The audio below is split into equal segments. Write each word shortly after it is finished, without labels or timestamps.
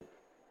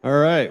All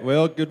right.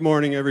 Well, good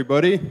morning,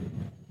 everybody.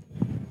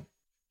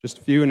 Just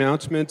a few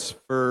announcements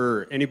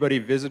for anybody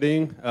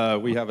visiting.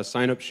 We have a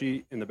sign-up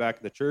sheet in the back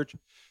of the church.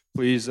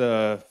 Please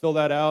fill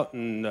that out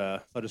and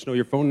let us know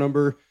your phone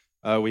number.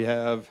 We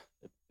have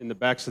in the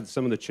backs of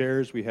some of the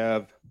chairs, we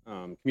have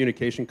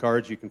communication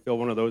cards. You can fill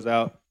one of those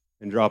out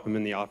and drop them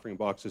in the offering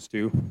boxes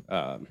too.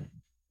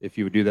 If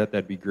you would do that,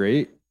 that'd be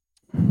great.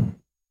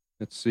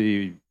 Let's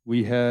see.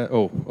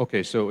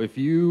 Okay. So if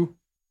you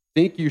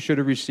think you should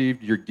have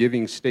received your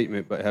giving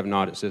statement but have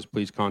not, it says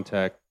please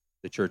contact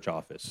the church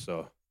office.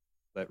 So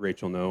let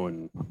Rachel know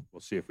and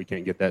we'll see if we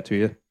can't get that to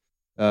you.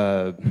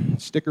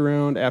 Stick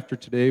around after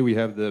today. We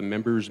have the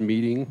members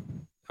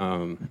meeting.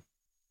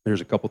 There's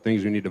a couple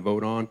things we need to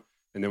vote on,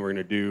 and then we're going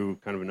to do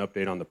kind of an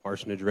update on the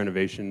parsonage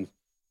renovations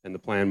and the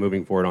plan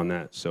moving forward on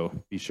that. So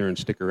be sure and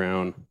stick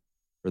around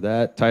for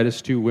that.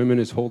 Titus 2 Women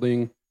is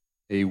holding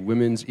a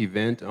women's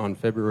event on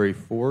February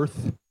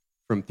 4th.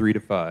 From 3 to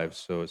 5.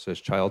 So it says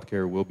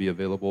childcare will be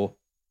available.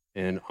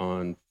 And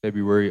on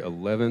February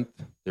 11th,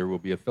 there will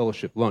be a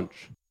fellowship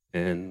lunch.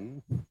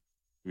 And do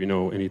we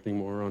know anything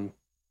more on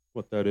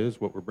what that is,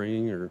 what we're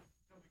bringing? Or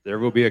there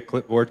will be a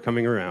clipboard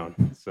coming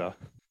around. So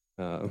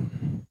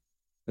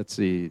let's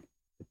see.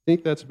 I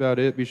think that's about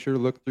it. Be sure to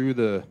look through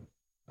the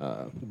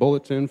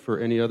bulletin for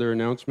any other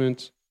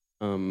announcements.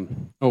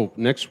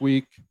 Next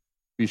week,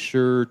 be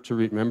sure to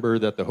remember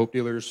that the Hope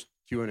Dealers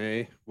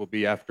Q&A will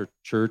be after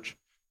church.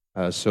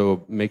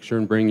 So make sure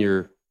and bring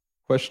your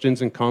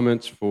questions and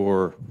comments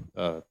for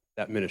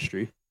that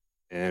ministry,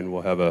 and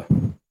we'll have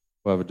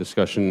a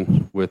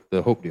discussion with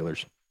the Hope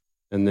Dealers.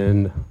 And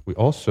then we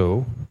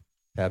also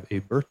have a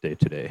birthday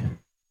today.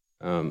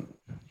 I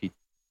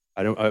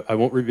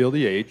won't reveal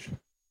the age,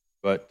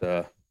 but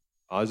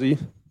Ozzy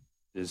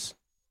is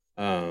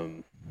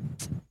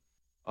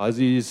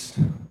Ozzy's.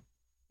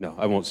 No,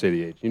 I won't say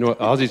the age. You know what?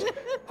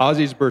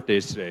 Ozzy's birthday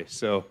is today,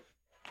 so.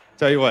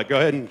 Tell you what, go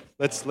ahead and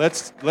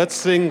let's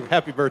sing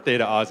happy birthday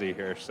to Ozzy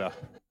here. So,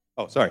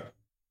 sorry.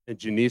 And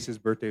Janice's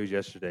birthday was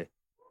yesterday.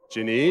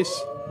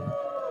 Janice,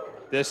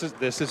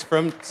 this is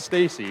from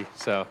Stacy.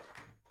 So,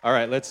 all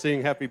right, let's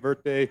sing happy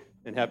birthday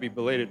and happy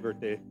belated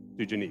birthday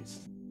to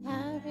Janice.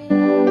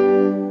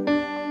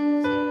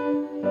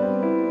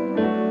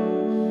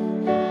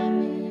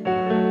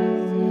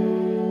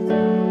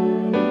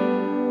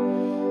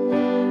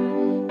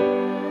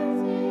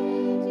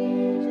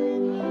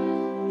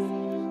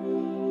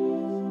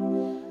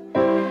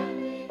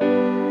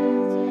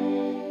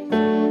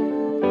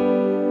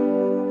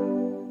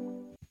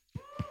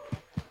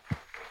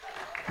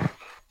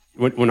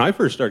 When I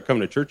first started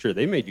coming to church here,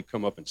 they made you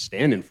come up and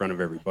stand in front of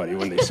everybody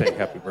when they sang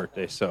happy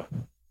birthday. So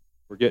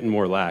we're getting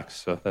more lax,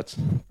 so that's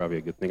probably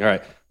a good thing. All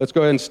right, let's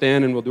go ahead and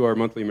stand, and we'll do our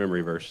monthly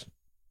memory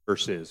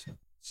verses.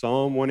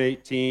 Psalm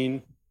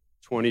 118,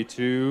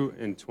 22,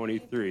 and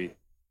 23.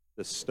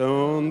 The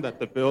stone that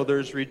the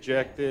builders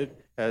rejected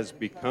has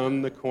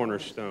become the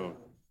cornerstone.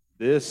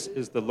 This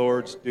is the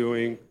Lord's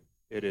doing.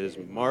 It is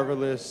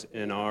marvelous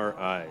in our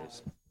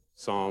eyes.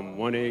 Psalm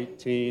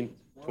 118,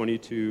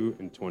 22,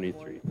 and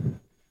 23.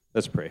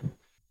 Let's pray.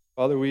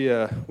 Father, we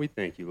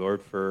thank you,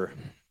 Lord, for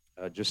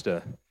just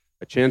a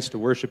chance to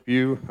worship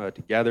you,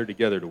 to gather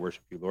together to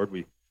worship you, Lord.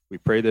 We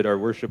pray that our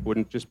worship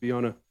wouldn't just be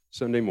on a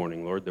Sunday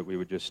morning, Lord, that we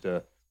would just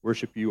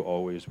worship you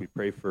always. We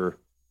pray for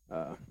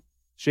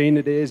Shane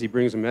today as he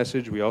brings a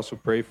message. We also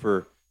pray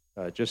for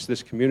just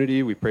this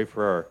community. We pray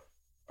for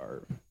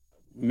our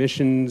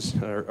missions,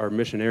 our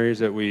missionaries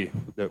that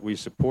we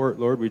support,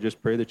 Lord. We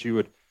just pray that you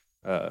would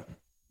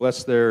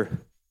bless their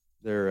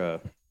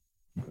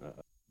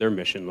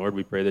mission, Lord.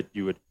 We pray that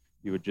you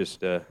would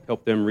just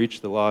help them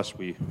reach the lost.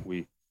 We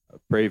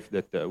pray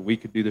that we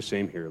could do the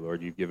same here,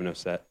 Lord. You've given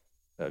us that.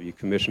 You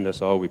commissioned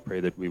us all. We pray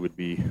that we would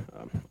be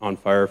on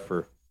fire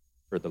for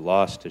the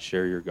lost to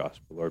share your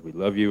gospel, Lord. We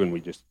love you, and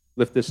we just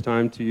lift this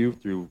time to you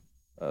through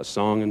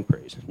song and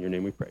praise. In your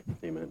name we pray.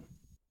 Amen.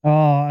 Oh,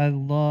 I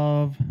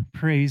love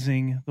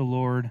praising the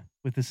Lord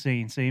with the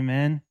saints.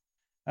 Amen.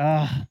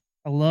 I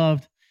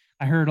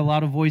heard a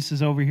lot of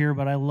voices over here,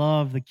 but I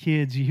love the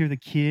kids. You hear the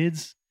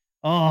kids?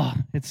 Oh,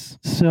 it's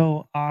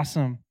so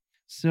awesome.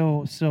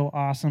 So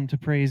awesome to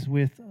praise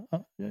with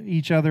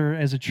each other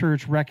as a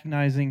church,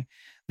 recognizing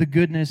the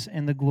goodness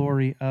and the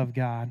glory of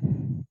God.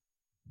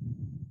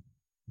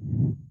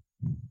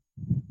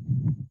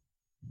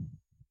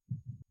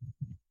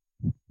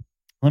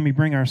 Let me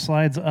bring our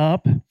slides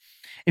up.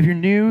 If you're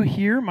new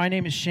here, my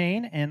name is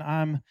Shane, and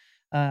I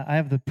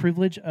have the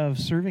privilege of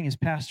serving as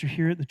pastor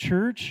here at the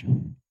church.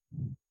 And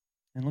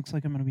it looks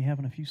like I'm going to be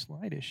having a few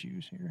slide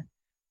issues here.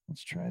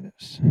 Let's try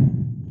this.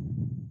 I'm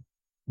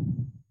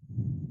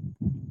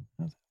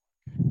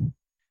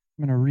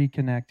going to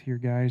reconnect here,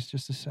 guys,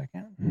 just a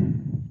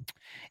second.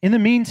 In the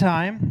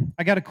meantime,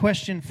 I got a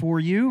question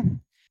for you.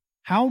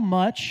 How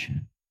much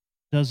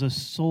does a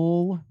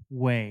soul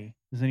weigh?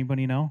 Does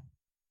anybody know?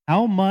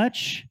 How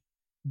much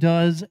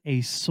does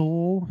a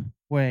soul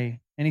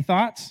weigh? Any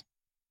thoughts?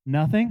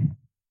 Nothing?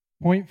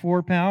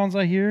 0.4 pounds,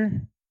 I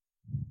hear.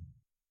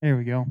 There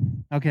we go.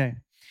 Okay.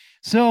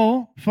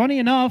 So, funny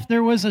enough,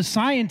 there was a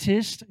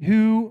scientist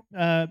who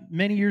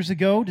many years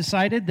ago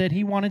decided that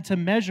he wanted to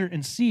measure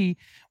and see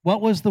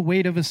what was the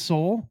weight of a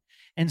soul.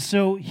 And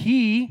so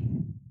he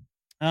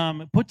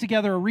put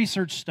together a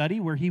research study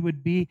where he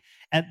would be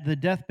at the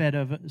deathbed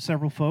of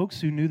several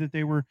folks who knew that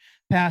they were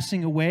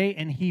passing away,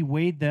 and he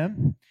weighed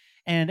them.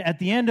 And at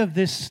the end of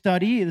this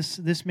study,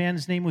 this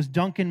man's name was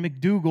Duncan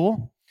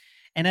McDougall.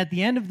 And at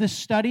the end of this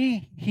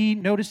study, he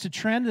noticed a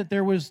trend that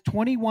there was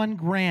 21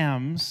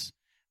 grams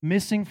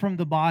missing from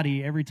the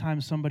body every time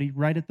somebody,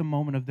 right at the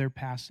moment of their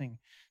passing,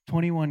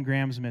 21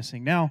 grams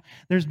missing. Now,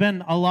 there's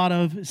been a lot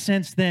of,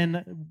 since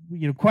then,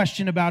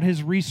 question about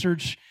his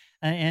research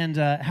and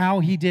how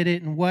he did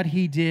it and what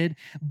he did.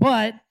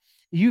 But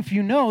if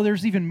you know,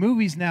 there's even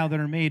movies now that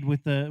are made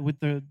with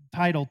the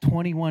title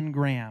 21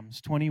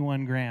 grams,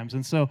 21 grams.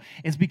 And so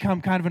it's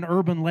become kind of an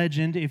urban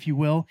legend, if you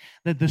will,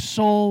 that the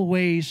soul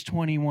weighs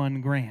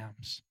 21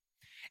 grams.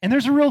 And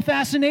there's a real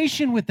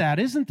fascination with that,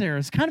 isn't there?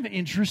 It's kind of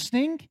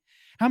interesting.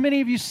 How many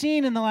have you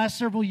seen in the last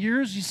several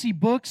years? You see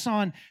books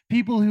on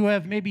people who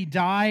have maybe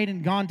died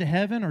and gone to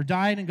heaven or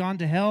died and gone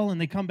to hell,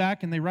 and they come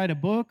back and they write a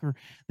book, or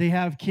they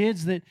have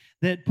kids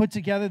that put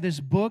together this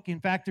book. In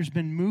fact, there's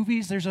been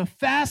movies. There's a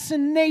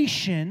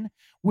fascination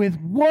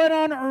with what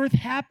on earth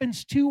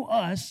happens to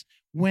us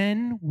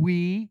when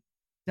we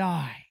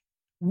die.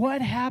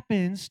 What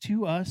happens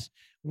to us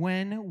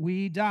when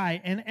we die?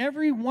 And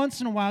every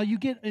once in a while, you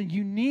get a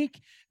unique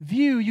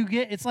view.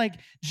 It's like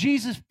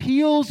Jesus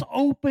peels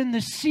open the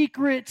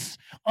secrets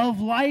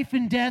of life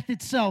and death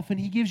itself, and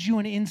he gives you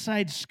an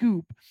inside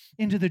scoop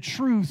into the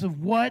truth of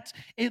what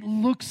it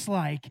looks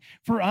like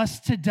for us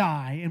to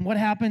die and what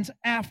happens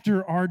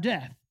after our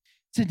death.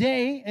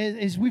 Today,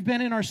 as we've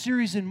been in our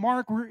series in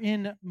Mark, we're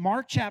in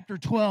Mark chapter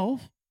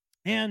 12.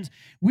 And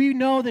we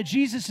know that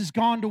Jesus has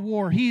gone to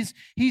war. He's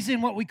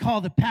in what we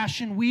call the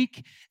Passion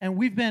Week, and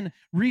we've been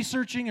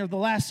researching, or the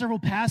last several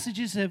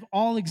passages have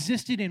all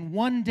existed in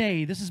one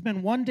day. This has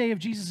been one day of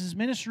Jesus'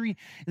 ministry.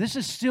 This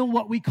is still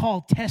what we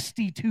call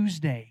Testy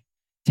Tuesday.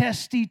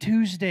 Testy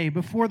Tuesday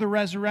before the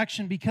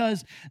resurrection,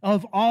 because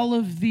of all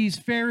of these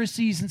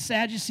Pharisees and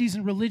Sadducees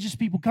and religious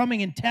people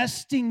coming and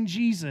testing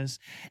Jesus.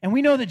 And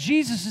we know that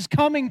Jesus is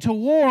coming to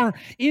war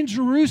in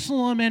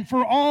Jerusalem and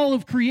for all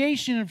of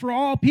creation and for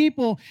all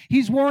people.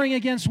 He's warring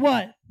against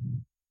what?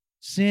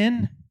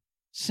 Sin,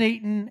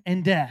 Satan,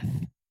 and death.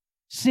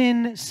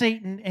 Sin,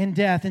 Satan, and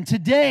death. And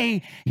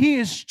today, he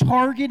is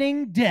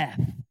targeting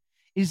death,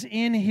 is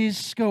in his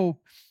scope.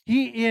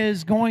 He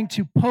is going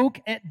to poke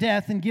at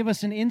death and give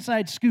us an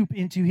inside scoop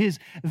into his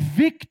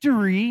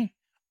victory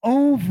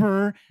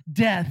over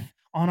death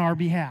on our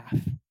behalf.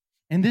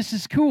 And this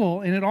is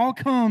cool, and it all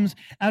comes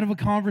out of a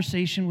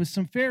conversation with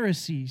some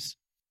Pharisees.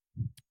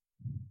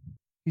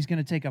 He's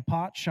going to take a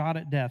pot shot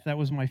at death. That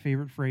was my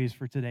favorite phrase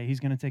for today.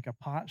 He's going to take a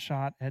pot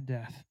shot at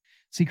death.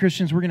 See,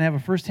 Christians, we're going to have a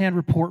firsthand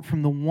report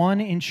from the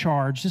one in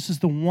charge. This is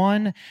the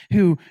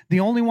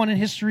only one in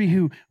history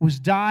who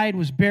died,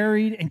 was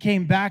buried, and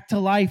came back to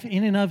life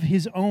in and of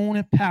his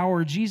own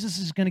power. Jesus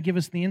is going to give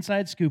us the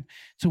inside scoop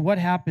to what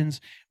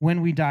happens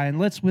when we die. And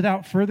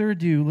without further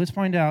ado, let's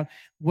find out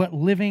what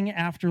living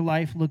after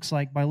life looks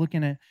like by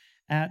looking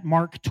at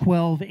Mark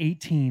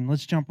 12:18.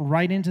 Let's jump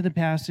right into the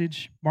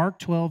passage. Mark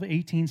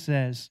 12:18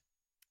 says,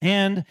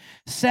 "And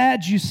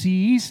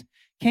Sadducees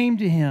came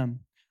to him."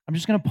 I'm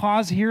just going to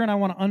pause here, and I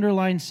want to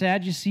underline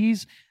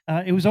Sadducees.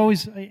 It was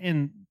always,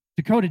 and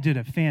Dakota did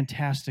a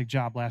fantastic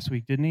job last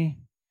week, didn't he?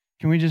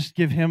 Can we just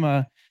give him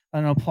an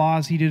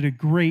applause? He did a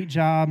great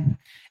job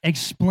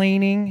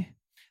explaining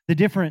the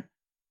different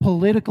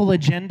political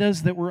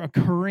agendas that were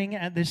occurring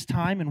at this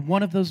time, and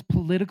one of those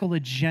political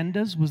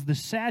agendas was the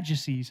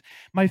Sadducees.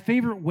 My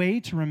favorite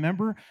way to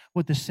remember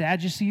what the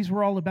Sadducees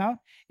were all about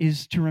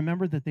is to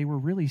remember that they were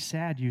really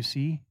sad, you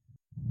see.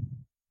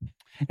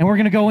 And we're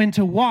going to go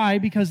into why,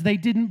 because they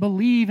didn't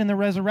believe in the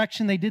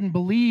resurrection. They didn't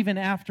believe in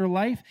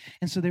afterlife.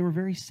 And so they were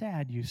very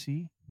sad, you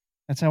see.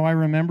 That's how I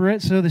remember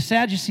it. So the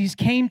Sadducees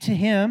came to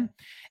him,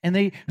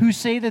 and who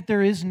say that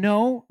there is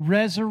no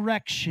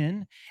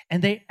resurrection.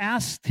 And they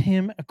asked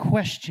him a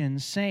question,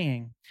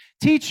 saying,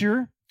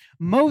 "Teacher,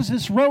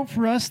 Moses wrote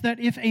for us that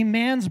if a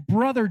man's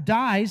brother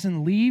dies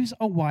and leaves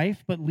a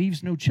wife but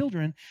leaves no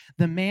children,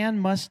 the man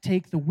must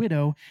take the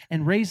widow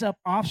and raise up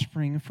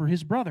offspring for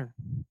his brother.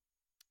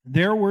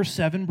 There were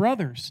 7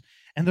 brothers,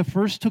 and the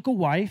first took a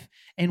wife,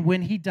 and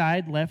when he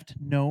died, left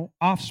no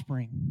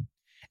offspring.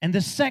 And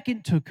the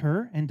second took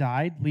her and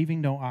died,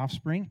 leaving no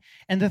offspring,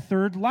 and the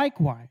third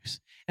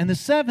likewise. And the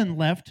 7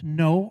 left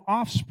no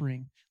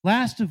offspring.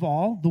 Last of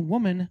all, the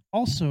woman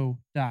also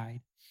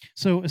died."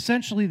 So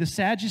essentially, the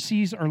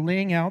Sadducees are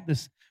laying out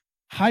this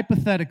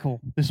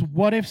hypothetical, this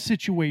what-if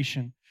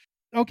situation.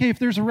 Okay, if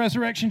there's a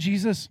resurrection,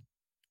 Jesus,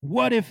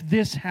 what if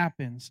this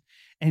happens?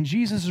 And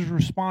Jesus'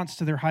 response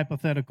to their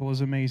hypothetical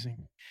is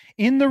amazing.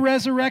 "In the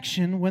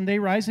resurrection, when they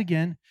rise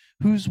again,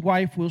 whose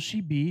wife will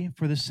she be?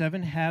 For the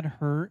 7 had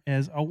her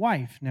as a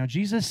wife." Now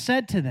Jesus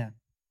said to them,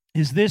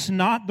 "Is this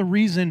not the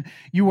reason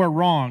you are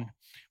wrong?"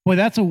 Boy,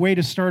 that's a way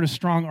to start a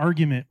strong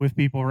argument with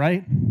people,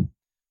 right?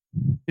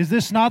 Is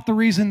this not the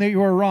reason that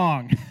you are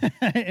wrong?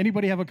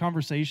 Anybody have a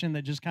conversation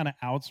that just kind of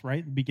outs right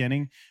at the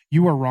beginning?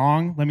 You are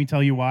wrong. Let me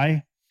tell you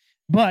why.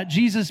 But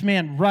Jesus,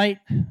 man, right?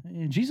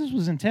 Jesus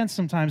was intense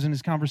sometimes in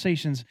his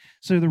conversations.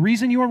 So the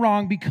reason you are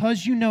wrong,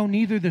 because you know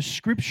neither the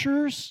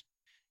scriptures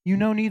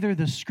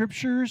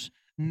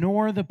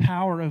nor the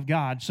power of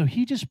God. So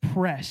he just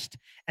pressed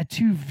at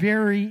two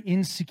very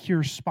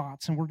insecure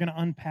spots, and we're going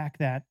to unpack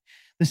that.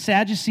 The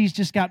Sadducees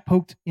just got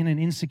poked in an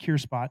insecure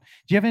spot.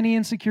 Do you have any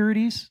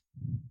insecurities?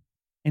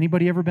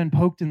 Anybody ever been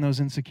poked in those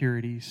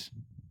insecurities?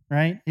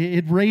 Right?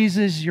 It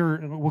raises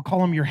we'll call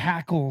them your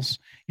hackles.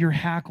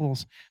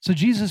 So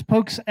Jesus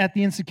pokes at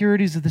the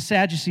insecurities of the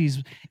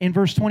Sadducees in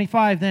verse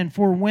 25 then,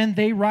 for when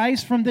they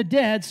rise from the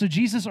dead, so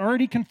Jesus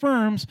already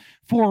confirms,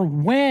 for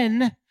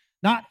when,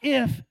 not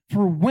if,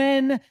 for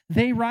when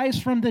they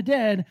rise from the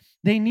dead,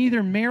 they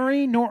neither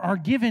marry nor are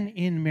given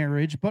in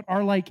marriage, but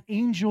are like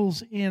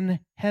angels in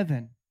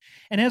heaven.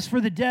 And as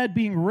for the dead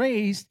being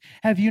raised,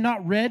 have you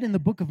not read in the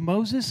book of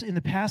Moses, in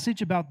the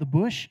passage about the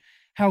bush,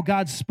 how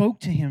God spoke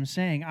to him,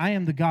 saying, I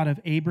am the God of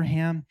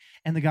Abraham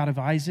and the God of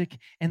Isaac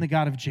and the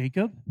God of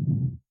Jacob?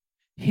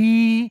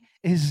 He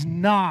is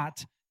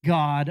not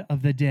God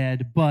of the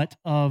dead, but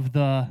of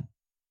the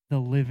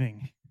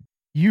living.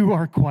 You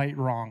are quite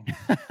wrong.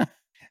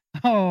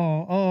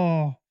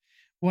 Oh,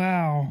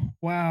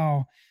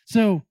 wow.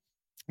 So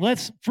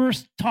let's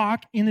first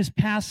talk in this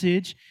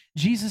passage.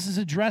 Jesus is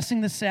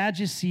addressing the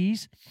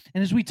Sadducees.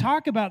 And as we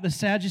talk about the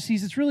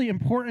Sadducees, it's really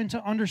important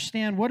to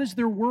understand what is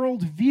their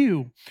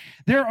worldview.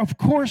 They're, of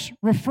course,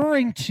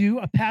 referring to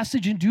a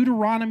passage in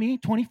Deuteronomy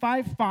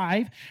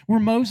 25:5, where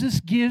Moses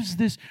gives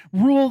this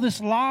rule,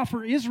 this law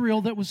for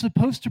Israel that was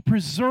supposed to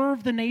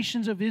preserve the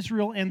nations of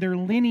Israel and their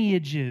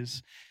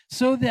lineages,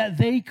 so that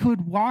they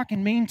could walk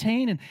and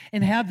maintain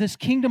and have this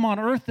kingdom on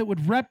earth that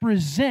would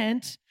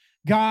represent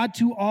God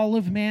to all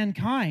of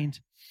mankind.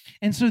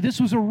 And so this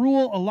was a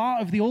rule, a law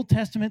of the Old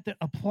Testament that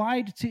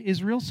applied to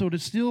Israel. So it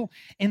is still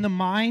in the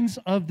minds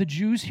of the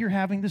Jews here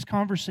having this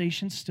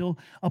conversation, still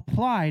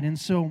applied. And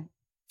so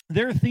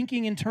they're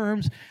thinking in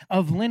terms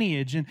of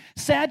lineage. And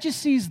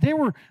Sadducees, they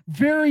were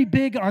very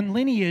big on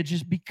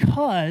lineages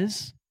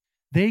because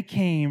they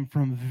came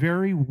from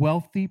very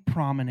wealthy,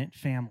 prominent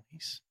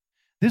families.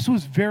 This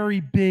was very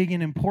big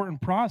and important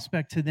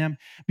prospect to them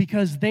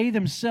because they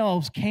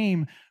themselves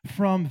came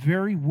from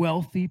very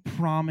wealthy,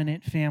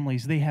 prominent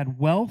families. They had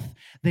wealth,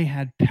 they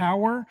had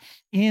power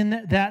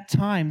in that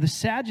time. The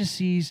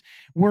Sadducees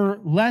were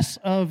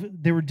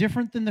they were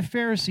different than the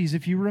Pharisees,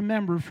 if you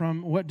remember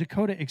from what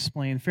Dakota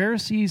explained.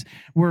 Pharisees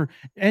were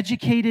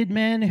educated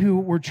men who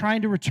were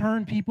trying to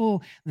return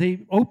people.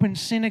 They opened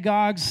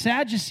synagogues.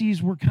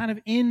 Sadducees were kind of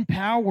in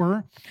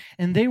power,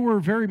 and they were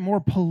very more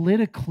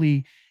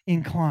politically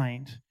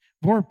inclined,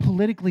 more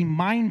politically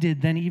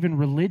minded than even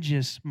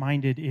religious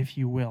minded, if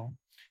you will.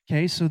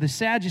 Okay, so the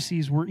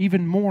Sadducees were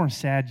even more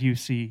sad, you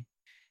see.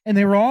 And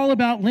they were all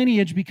about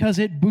lineage because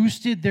it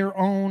boosted their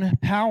own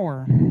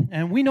power.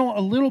 And we know a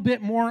little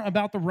bit more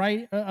about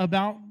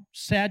about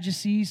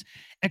Sadducees,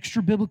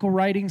 extra biblical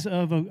writings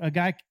of a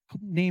guy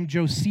named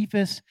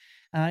Josephus.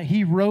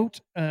 He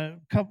wrote a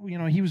couple,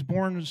 he was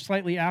born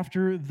slightly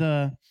after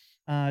the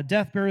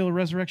death, burial, and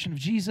resurrection of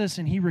Jesus,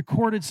 and he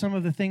recorded some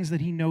of the things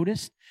that he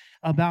noticed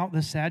about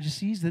the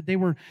Sadducees, that they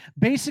were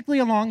basically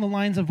along the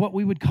lines of what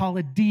we would call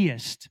a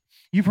deist.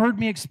 You've heard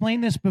me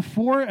explain this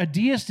before. A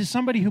deist is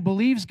somebody who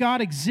believes God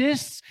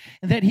exists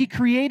and that he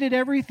created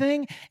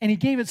everything and he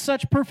gave it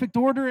such perfect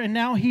order, and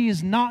now he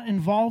is not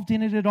involved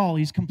in it at all.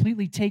 He's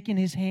completely taken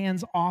his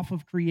hands off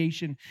of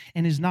creation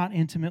and is not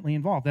intimately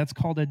involved. That's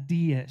called a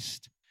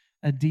deist.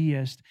 A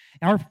deist.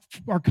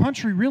 Our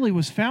country really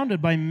was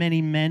founded by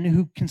many men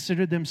who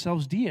considered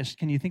themselves deists.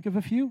 Can you think of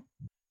a few?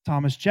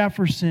 Thomas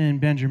Jefferson,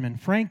 Benjamin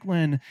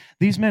Franklin.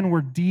 These men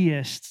were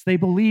deists. They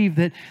believed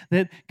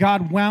that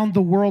God wound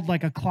the world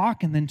like a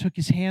clock and then took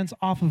his hands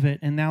off of it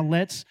and now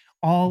lets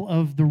all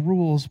of the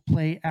rules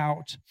play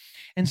out.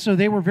 And so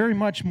they were very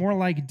much more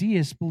like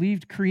deists,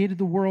 believed, created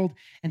the world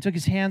and took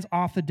his hands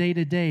off the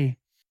day-to-day.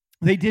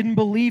 They didn't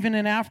believe in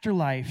an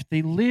afterlife.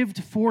 They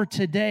lived for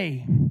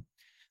today.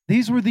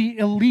 These were the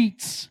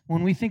elites.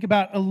 When we think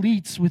about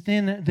elites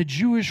within the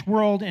Jewish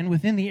world and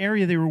within the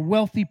area, they were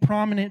wealthy,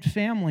 prominent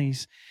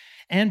families.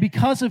 And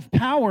because of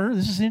power,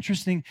 this is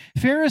interesting,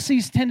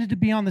 Pharisees tended to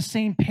be on the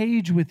same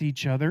page with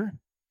each other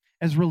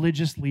as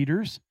religious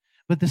leaders,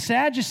 but the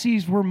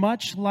Sadducees were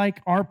much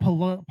like our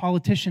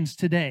politicians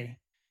today.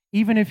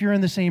 Even if you're in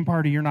the same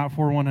party, you're not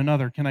for one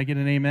another. Can I get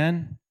an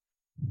amen?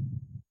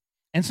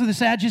 And so the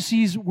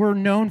Sadducees were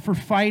known for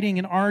fighting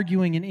and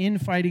arguing and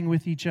infighting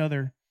with each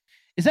other.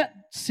 Is that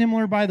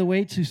similar, by the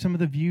way, to some of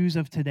the views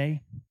of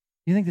today? Do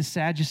you think the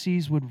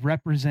Sadducees would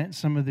represent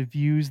some of the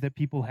views that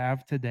people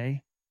have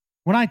today?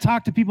 When I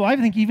talk to people, I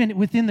think even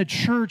within the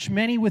church,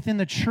 many within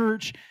the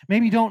church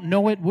maybe don't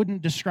know it,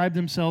 wouldn't describe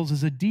themselves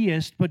as a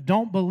deist, but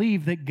don't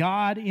believe that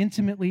God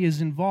intimately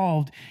is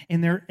involved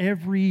in their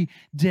every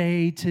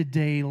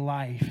day-to-day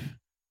life.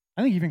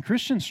 I think even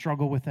Christians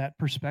struggle with that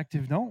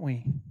perspective, don't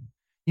we?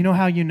 You know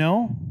how you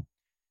know?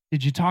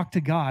 Did you talk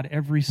to God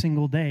every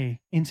single day,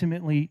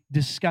 intimately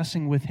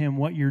discussing with him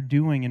what you're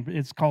doing? And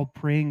it's called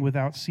praying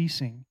without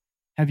ceasing.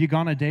 Have you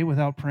gone a day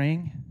without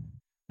praying?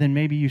 Then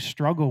maybe you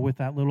struggle with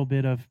that little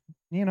bit of,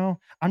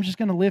 I'm just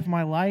going to live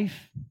my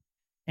life,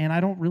 and I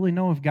don't really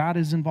know if God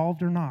is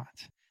involved or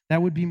not.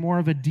 That would be more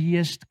of a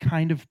deist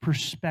kind of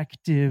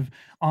perspective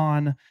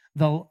on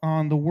the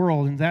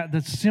world, and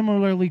that's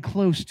similarly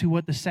close to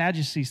what the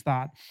Sadducees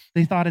thought.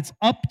 They thought it's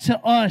up to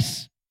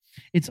us.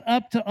 It's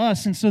up to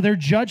us, and so their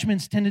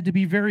judgments tended to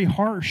be very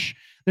harsh.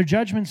 Their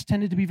judgments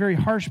tended to be very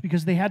harsh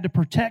because they had to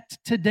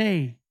protect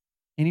today.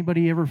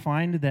 Anybody ever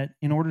find that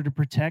in order to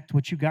protect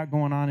what you got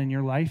going on in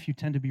your life, you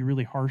tend to be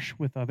really harsh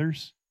with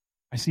others?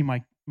 I see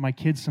my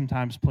kids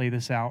sometimes play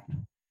this out,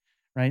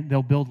 right?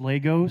 They'll build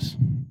Legos,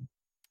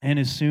 and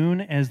as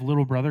soon as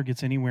little brother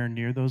gets anywhere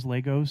near those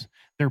Legos,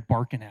 they're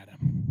barking at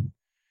him.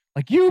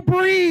 Like, you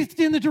breathed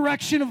in the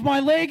direction of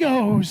my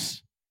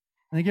Legos.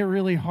 And they get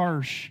really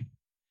harsh.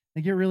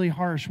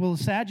 Well,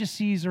 the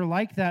Sadducees are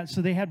like that,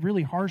 so they had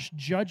really harsh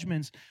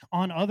judgments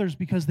on others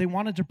because they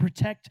wanted to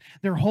protect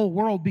their whole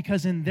world,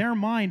 because in their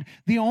mind,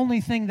 the only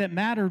thing that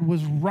mattered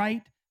was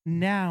right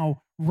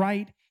now,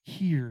 right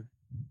here.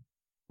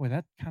 Boy,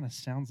 that kind of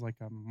sounds like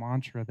a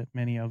mantra that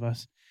many of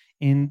us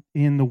in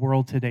the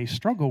world today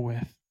struggle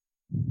with.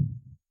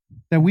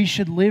 That we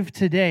should live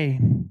today.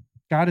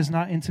 God is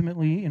not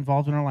intimately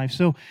involved in our life.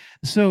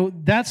 So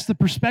that's the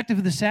perspective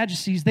of the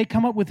Sadducees. They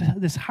come up with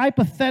this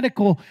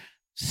hypothetical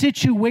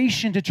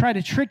situation to try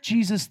to trick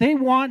Jesus. They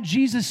want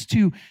Jesus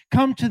to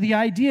come to the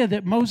idea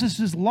that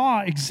Moses'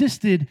 law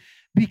existed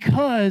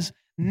because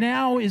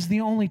now is the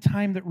only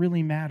time that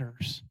really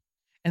matters.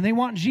 And they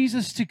want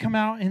Jesus to come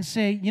out and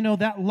say,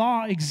 that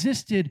law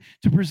existed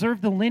to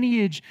preserve the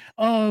lineage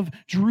of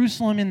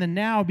Jerusalem in the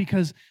now,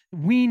 because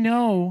we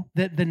know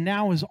that the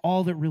now is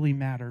all that really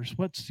matters.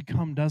 What's to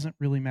come doesn't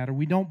really matter.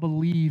 We don't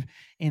believe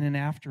in an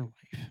afterlife.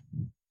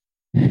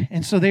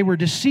 And so they were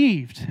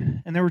deceived.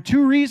 And there were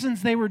two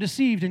reasons they were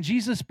deceived, and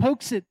Jesus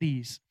pokes at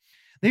these.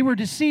 They were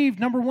deceived,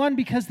 number one,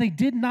 because they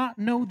did not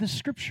know the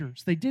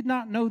Scriptures. They did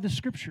not know the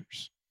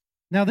Scriptures.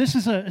 Now, this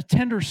is a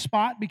tender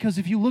spot, because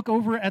if you look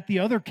over at the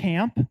other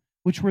camp,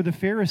 which were the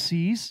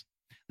Pharisees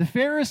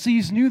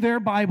knew their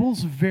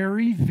Bibles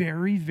very,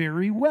 very,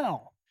 very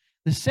well.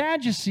 The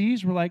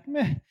Sadducees were like,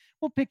 meh,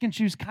 we'll pick and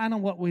choose kind of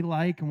what we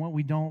like and what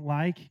we don't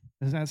like.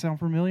 Does that sound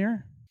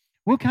familiar?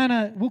 We'll kind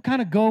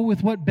of go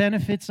with what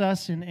benefits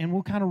us, and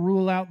we'll kind of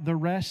rule out the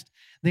rest.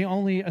 They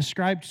only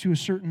ascribed to a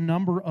certain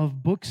number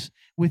of books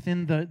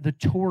within the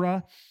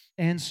Torah.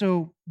 And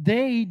so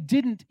they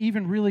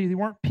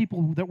weren't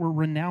people that were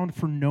renowned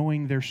for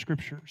knowing their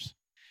Scriptures.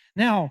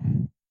 Now,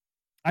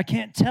 I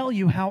can't tell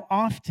you how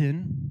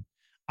often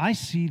I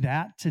see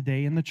that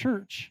today in the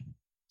church.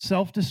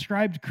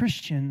 Self-described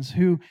Christians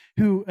who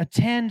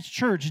attend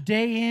church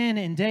day in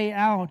and day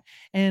out,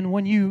 and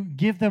when you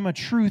give them a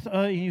truth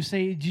and you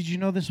say, did you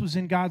know this was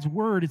in God's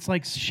Word? It's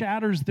like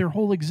shatters their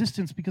whole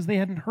existence because they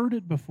hadn't heard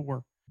it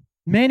before.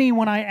 Many,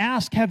 when I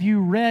ask, have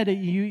you read,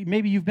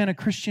 maybe you've been a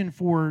Christian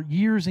for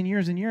years and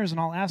years and years, and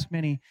I'll ask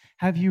many,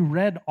 have you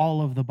read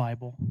all of the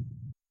Bible?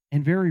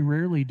 And very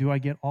rarely do I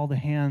get all the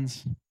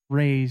hands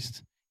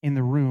raised in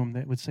the room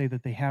that would say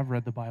that they have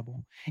read the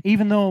Bible,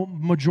 even though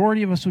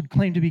majority of us would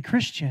claim to be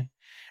Christian,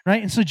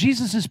 right? And so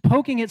Jesus is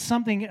poking at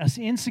something, an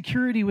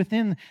insecurity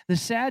within the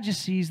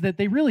Sadducees that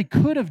they really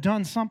could have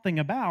done something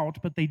about,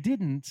 but they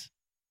didn't.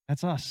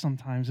 That's us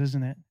sometimes,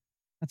 isn't it?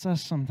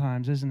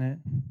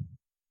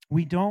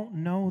 We don't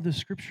know the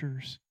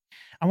Scriptures.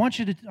 I want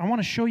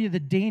to show you the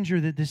danger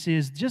that this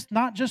is,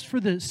 not just for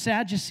the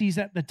Sadducees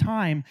at the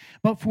time,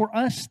 but for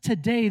us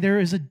today. There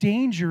is a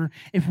danger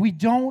if we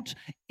don't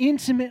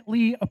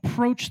intimately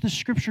approach the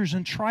Scriptures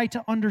and try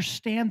to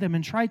understand them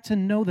and try to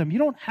know them. You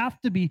don't have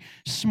to be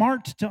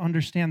smart to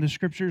understand the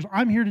Scriptures.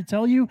 I'm here to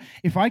tell you,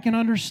 if I can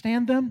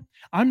understand them,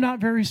 I'm not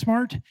very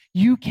smart.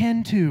 You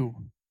can too,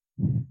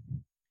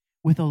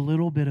 with a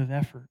little bit of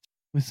effort,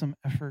 with some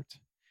effort.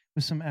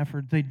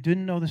 They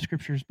didn't know the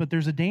Scriptures, but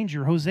there's a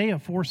danger. Hosea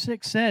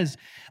 4:6 says,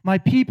 my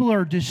people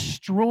are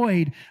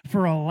destroyed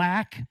for a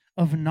lack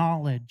of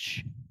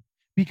knowledge.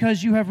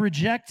 Because you have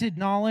rejected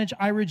knowledge,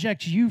 I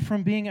reject you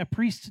from being a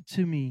priest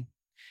to me.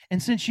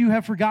 And since you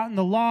have forgotten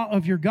the law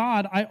of your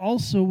God, I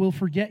also will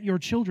forget your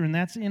children.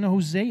 That's in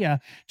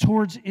Hosea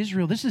towards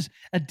Israel. This is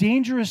a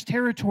dangerous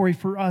territory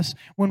for us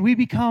when we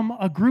become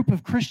a group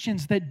of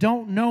Christians that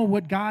don't know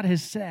what God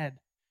has said.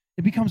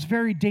 It becomes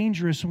very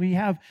dangerous when we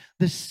have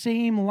the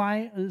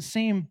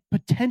same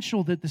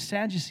potential that the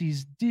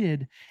Sadducees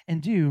did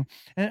and do.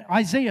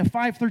 Isaiah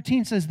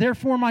 5:13 says,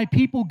 therefore my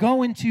people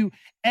go into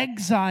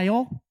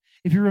exile.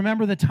 If you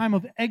remember the time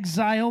of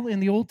exile in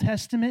the Old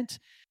Testament,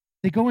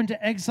 they go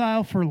into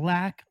exile for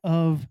lack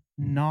of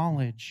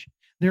knowledge.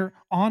 Their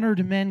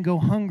honored men go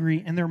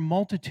hungry, and their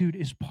multitude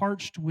is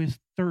parched with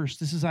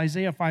thirst. This is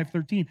Isaiah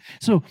 5:13.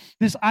 So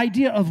this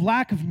idea of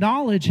lack of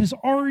knowledge has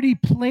already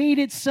played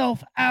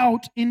itself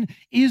out in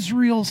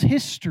Israel's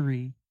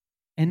history.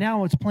 And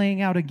now it's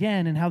playing out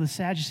again in how the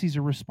Sadducees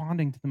are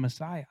responding to the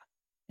Messiah.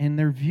 and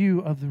their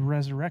view of the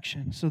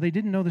resurrection. So they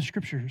didn't know the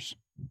scriptures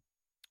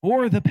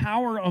or the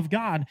power of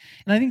God.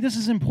 And I think this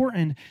is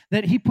important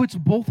that he puts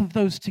both of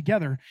those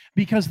together,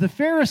 because the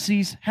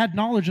Pharisees had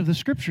knowledge of the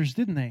scriptures,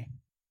 didn't they?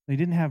 They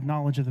didn't have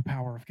knowledge of the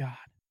power of God.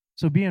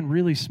 So being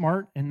really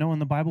smart and knowing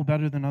the Bible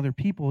better than other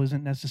people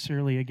isn't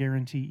necessarily a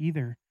guarantee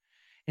either.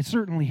 It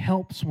certainly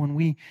helps when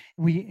we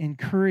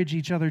encourage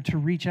each other to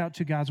reach out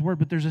to God's word,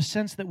 but there's a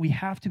sense that we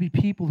have to be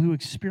people who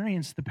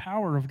experience the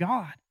power of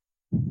God.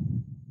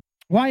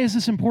 Why is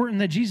this important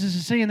that Jesus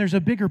is saying there's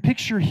a bigger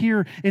picture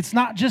here? It's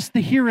not just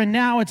the here and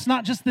now. It's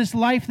not just this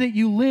life that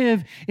you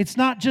live. It's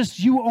not just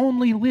you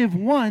only live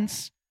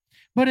once,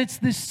 but it's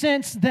this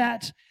sense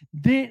that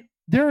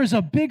there is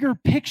a bigger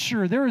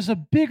picture. There is a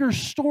bigger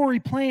story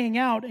playing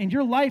out, and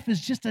your life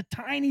is just a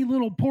tiny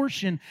little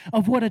portion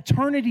of what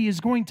eternity is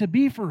going to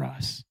be for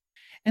us.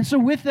 And so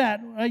with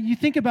that, you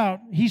think about,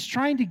 he's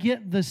trying to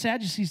get the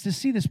Sadducees to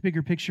see this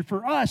bigger picture.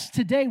 For us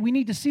today, we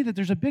need to see that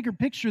there's a bigger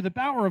picture, the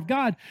power of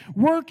God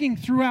working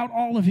throughout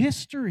all of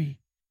history.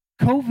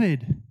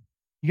 COVID.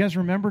 You guys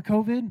remember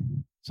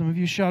COVID? Some of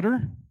you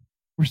shudder.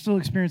 We're still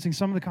experiencing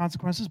some of the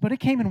consequences, but it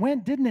came and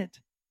went, didn't it?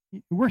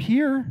 We're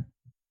here.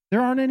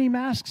 There aren't any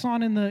masks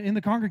on in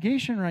the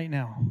congregation right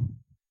now.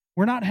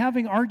 We're not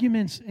having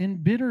arguments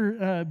and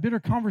bitter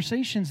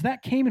conversations.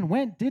 That came and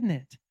went, didn't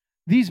it?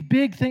 These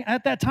big things,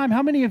 at that time,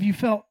 how many of you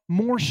felt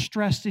more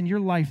stressed in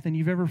your life than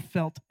you've ever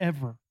felt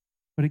ever?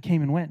 But it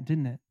came and went,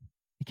 didn't it?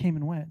 It came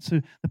and went.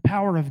 So the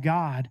power of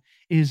God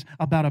is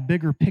about a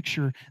bigger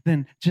picture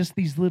than just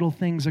these little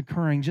things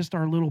occurring, just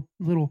our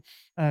little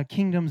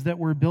kingdoms that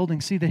we're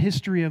building. See, the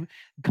history of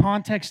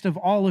context of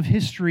all of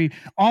history,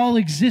 all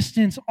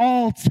existence,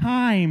 all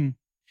time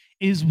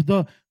is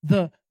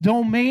the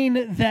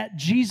domain that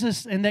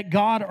Jesus and that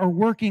God are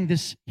working.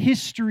 This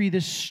history,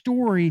 this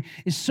story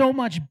is so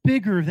much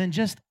bigger than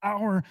just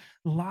our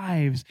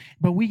lives,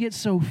 but we get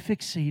so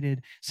fixated.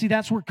 See,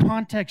 that's where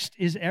context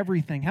is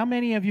everything. How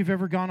many of you have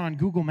ever gone on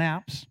Google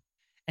Maps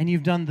and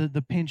you've done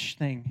the pinch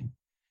thing,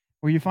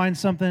 where you find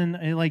something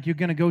like you're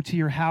going to go to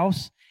your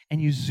house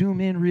and you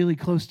zoom in really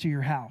close to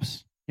your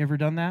house? You ever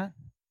done that?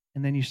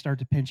 And then you start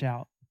to pinch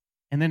out,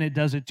 and then it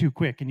does it too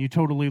quick and you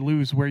totally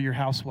lose where your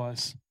house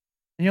was.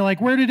 And you're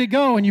like, where did it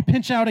go? And you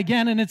pinch out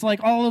again, and it's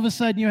like all of a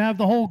sudden you have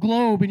the whole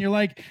globe, and you're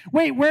like,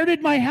 wait, where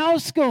did my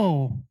house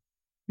go?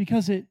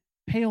 Because it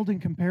paled in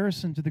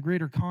comparison to the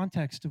greater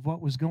context of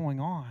what was going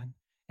on.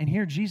 And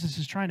here Jesus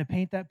is trying to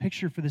paint that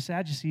picture for the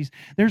Sadducees.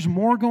 There's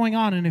more going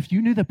on, and if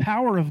you knew the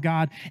power of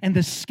God and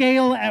the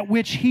scale at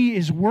which he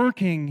is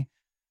working,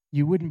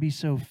 you wouldn't be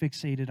so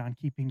fixated on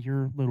keeping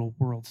your little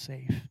world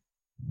safe.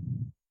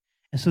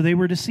 And so they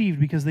were deceived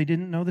because they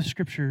didn't know the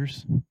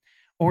scriptures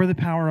or the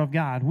power of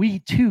God. We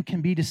too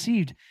can be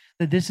deceived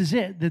that this is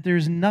it, that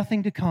there's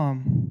nothing to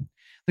come.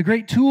 The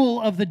great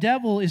tool of the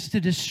devil is to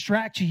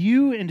distract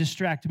you and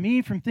distract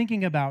me from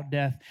thinking about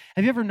death.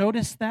 Have you ever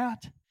noticed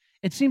that?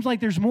 It seems like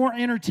there's more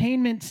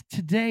entertainment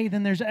today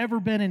than there's ever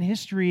been in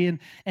history.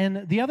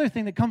 And the other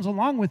thing that comes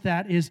along with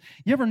that is,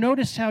 you ever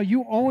notice how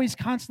you always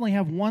constantly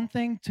have one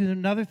thing to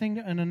another thing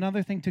and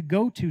another thing to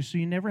go to, so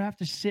you never have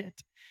to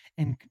sit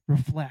and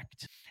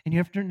reflect. And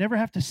you never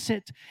have to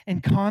sit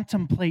and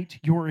contemplate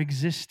your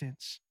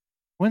existence.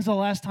 When's the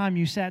last time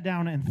you sat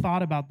down and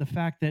thought about the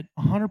fact that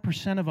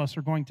 100% of us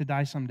are going to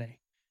die someday?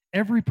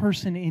 Every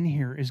person in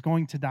here is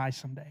going to die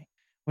someday.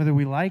 Whether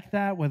we like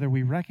that, whether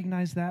we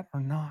recognize that or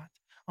not,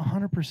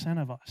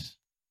 100% of us.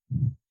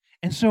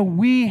 And so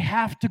we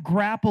have to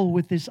grapple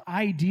with this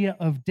idea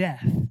of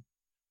death.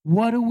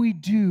 What do we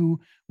do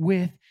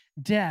with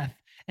death?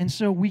 And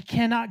so we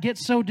cannot get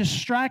so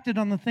distracted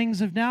on the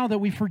things of now that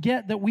we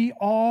forget that we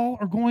all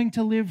are going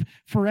to live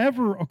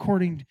forever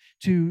according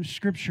to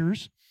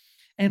scriptures.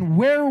 And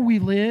where we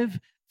live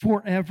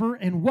forever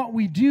and what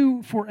we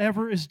do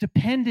forever is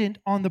dependent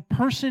on the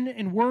person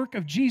and work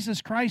of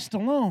Jesus Christ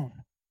alone.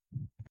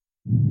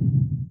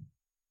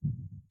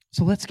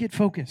 So let's get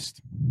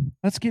focused.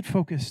 Let's get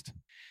focused.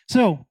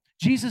 So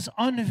Jesus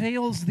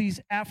unveils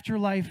these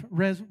afterlife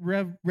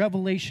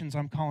revelations,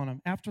 I'm calling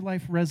them,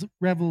 afterlife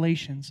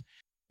revelations.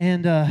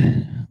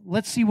 And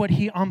let's see what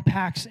he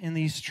unpacks in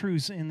these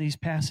truths, in these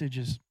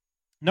passages.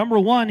 Number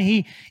one,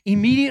 he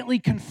immediately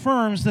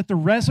confirms that the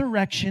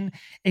resurrection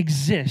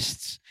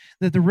exists.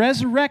 That the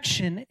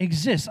resurrection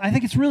exists. I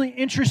think it's really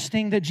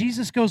interesting that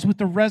Jesus goes with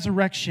the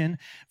resurrection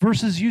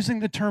versus using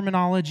the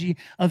terminology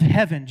of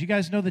heaven. Do you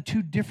guys know the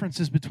two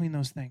differences between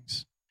those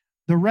things?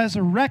 The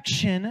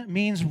resurrection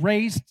means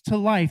raised to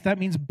life. That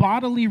means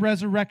bodily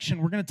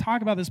resurrection. We're going to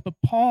talk about this, but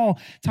Paul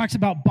talks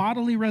about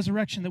bodily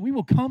resurrection, that we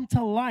will come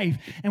to life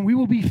and we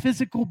will be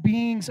physical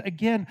beings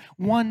again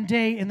one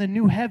day in the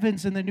new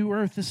heavens and the new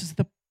earth. This is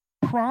the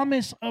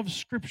promise of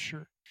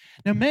Scripture.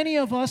 Now, many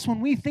of us,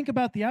 when we think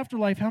about the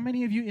afterlife, how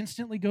many of you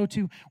instantly go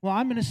to, well,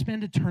 I'm going to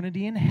spend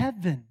eternity in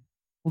heaven?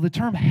 Well, the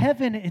term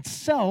heaven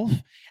itself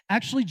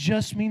actually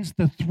just means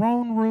the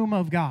throne room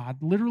of God.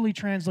 Literally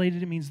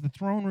translated, it means the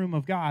throne room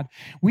of God.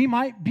 We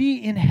might be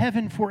in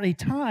heaven for a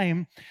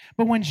time,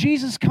 but when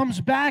Jesus comes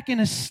back and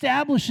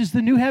establishes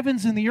the new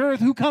heavens and the earth,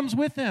 who comes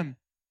with him?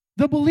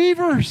 The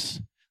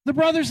believers, the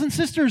brothers and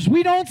sisters,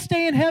 we don't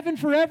stay in heaven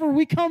forever.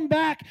 We come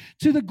back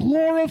to the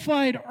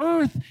glorified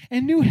earth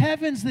and new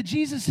heavens that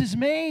Jesus has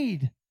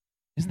made.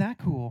 Isn't that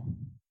cool?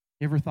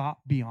 You ever thought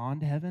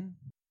beyond heaven?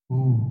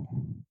 Ooh.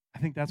 I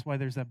think that's why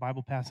there's that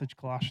Bible passage,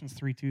 Colossians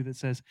 3:2, that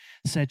says,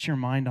 set your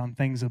mind on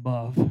things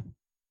above.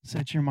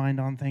 Set your mind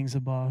on things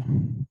above.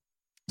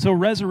 So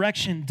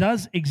resurrection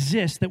does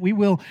exist, that we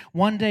will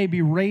one day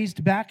be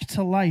raised back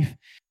to life.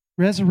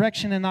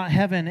 Resurrection and not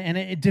heaven. And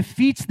it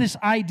defeats this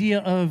idea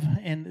of,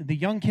 and the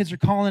young kids are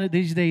calling it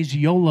these days,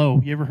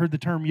 YOLO. You ever heard the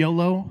term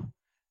YOLO?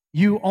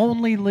 You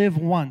only live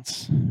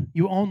once.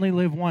 You only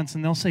live once.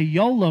 And they'll say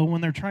YOLO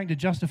when they're trying to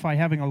justify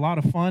having a lot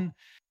of fun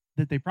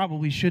that they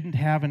probably shouldn't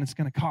have, and it's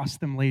going to cost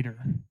them later.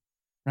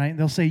 Right?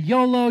 They'll say,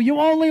 YOLO, you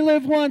only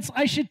live once.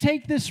 I should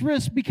take this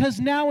risk because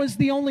now is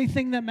the only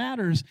thing that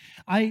matters.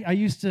 I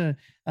used to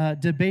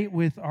debate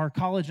with our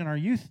college and our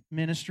youth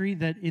ministry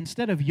that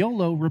instead of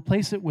YOLO,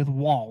 replace it with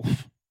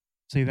WOLF.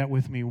 Say that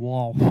with me,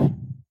 WOLF.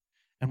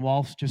 And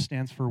WOLF just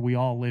stands for we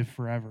all live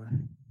forever.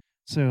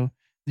 So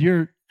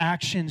your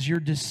actions, your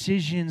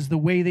decisions, the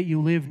way that you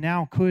live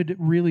now could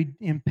really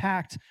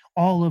impact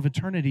all of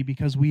eternity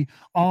because we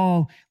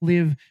all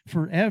live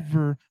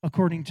forever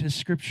according to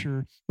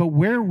Scripture. But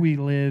where we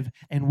live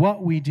and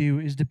what we do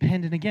is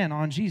dependent again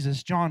on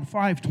Jesus. John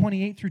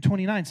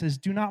 5:28-29 says,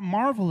 do not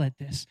marvel at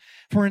this,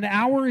 for an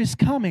hour is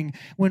coming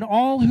when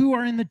all who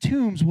are in the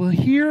tombs will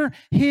hear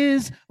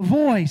his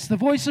voice. The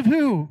voice of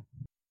who?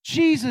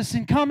 Jesus,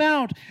 and come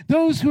out,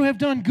 those who have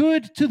done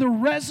good to the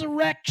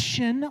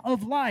resurrection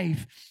of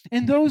life,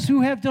 and those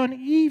who have done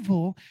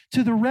evil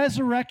to the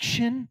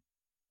resurrection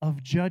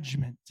of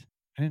judgment.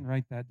 I didn't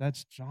write that.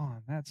 That's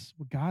John. That's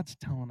what God's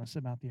telling us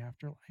about the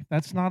afterlife.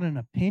 That's not an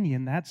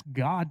opinion. That's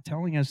God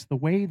telling us the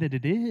way that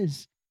it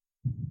is.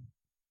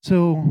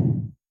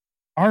 So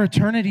our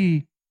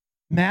eternity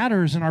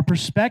matters, and our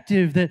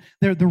perspective that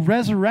the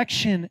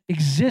resurrection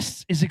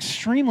exists is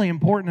extremely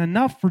important,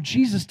 enough for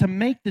Jesus to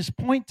make this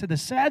point to the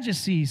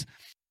Sadducees.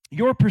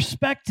 Your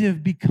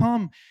perspective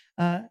becoming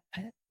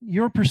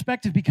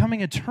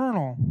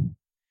eternal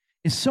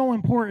is so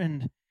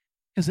important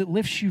because it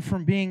lifts you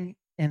from being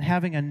and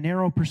having a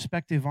narrow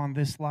perspective on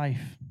this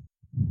life.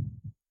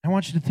 I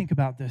want you to think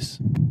about this.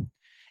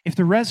 If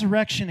the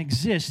resurrection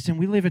exists and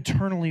we live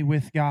eternally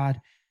with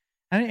God,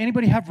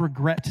 anybody have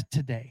regret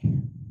today?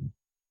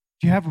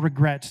 Do you have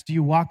regrets? Do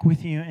you walk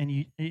with you and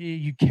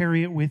you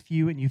carry it with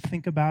you and you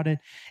think about it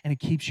and it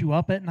keeps you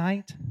up at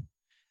night?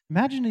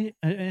 Imagine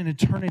an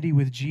eternity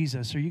with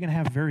Jesus. Are you going to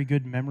have very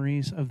good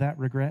memories of that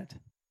regret?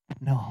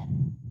 No.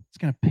 It's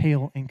going to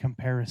pale in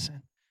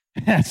comparison.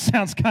 That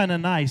sounds kind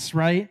of nice,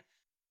 right?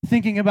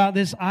 Thinking about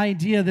this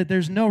idea that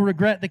there's no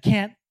regret that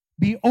can't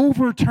be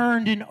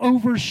overturned and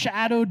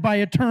overshadowed by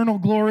eternal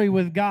glory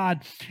with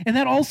God. And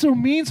that also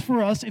means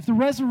for us, if the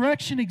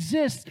resurrection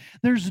exists,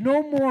 there's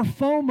no more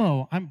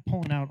FOMO. I'm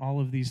pulling out all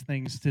of these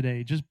things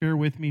today. Just bear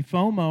with me.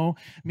 FOMO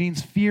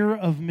means fear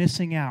of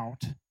missing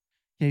out.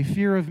 Okay,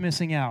 fear of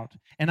missing out.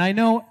 And I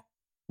know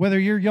whether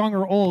you're young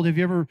or old, have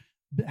you ever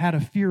had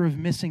a fear of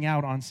missing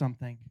out on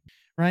something?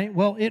 Right?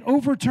 Well, it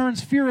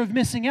overturns fear of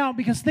missing out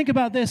because think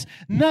about this.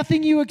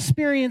 Nothing you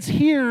experience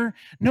here,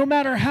 no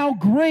matter how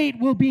great,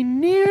 will be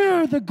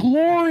near the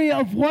glory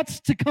of what's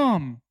to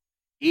come.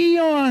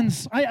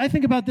 Eons. I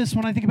think about this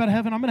when I think about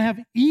heaven. I'm going to have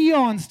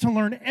eons to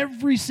learn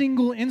every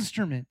single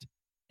instrument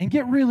and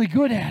get really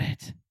good at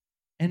it.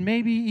 And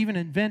maybe even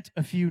invent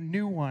a few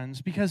new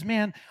ones because,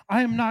 man,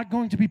 I am not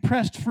going to be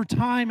pressed for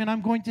time and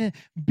I'm going to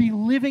be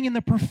living in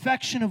the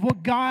perfection of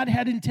what God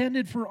had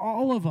intended for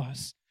all of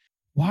us.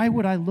 Why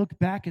would I look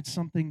back at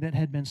something that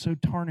had been so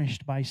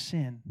tarnished by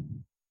sin?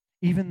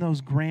 Even those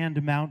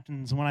grand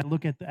mountains, when I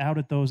look out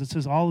at those, it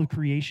says all of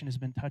creation has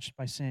been touched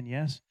by sin,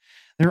 yes?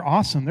 They're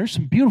awesome. There's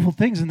some beautiful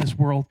things in this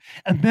world.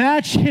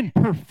 Imagine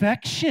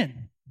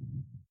perfection.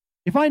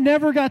 If I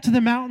never got to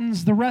the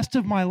mountains the rest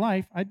of my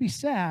life, I'd be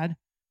sad.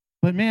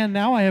 But man,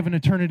 now I have an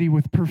eternity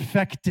with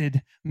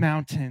perfected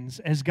mountains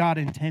as God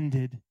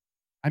intended.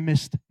 I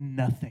missed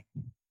nothing.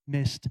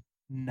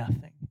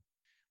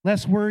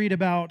 Less worried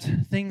about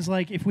things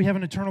like, if we have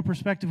an eternal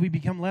perspective, we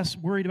become less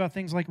worried about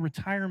things like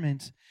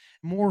retirement,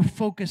 more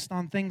focused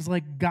on things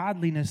like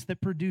godliness that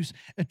produce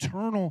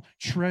eternal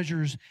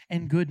treasures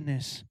and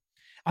goodness.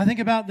 I think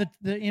about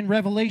in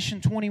Revelation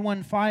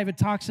 21:5, it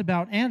talks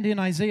about, and in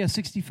Isaiah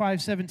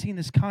 65:17,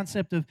 this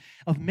concept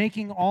of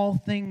making all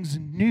things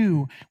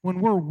new.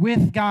 When we're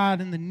with God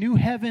in the new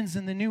heavens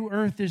and the new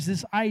earth, there's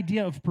this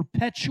idea of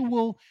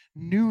perpetual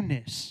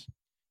newness.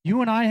 You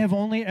and I have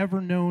only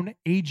ever known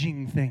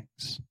aging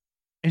things.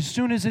 As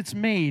soon as it's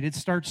made, it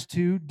starts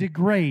to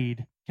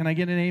degrade. Can I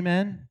get an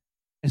amen?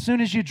 As soon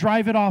as you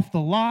drive it off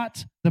the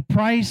lot, the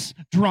price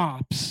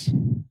drops.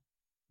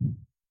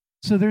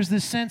 So there's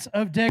this sense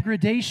of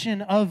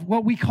degradation of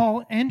what we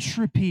call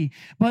entropy.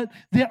 But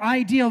the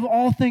idea of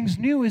all things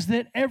new is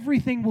that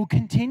everything will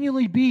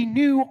continually be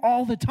new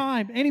all the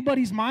time.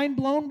 Anybody's mind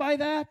blown by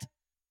that?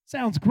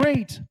 Sounds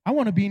great. I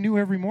want to be new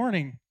every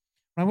morning.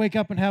 When I wake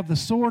up and have the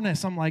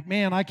soreness, I'm like,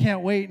 man, I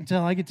can't wait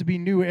until I get to be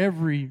new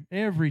every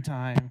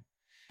time.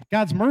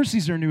 God's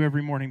mercies are new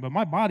every morning, but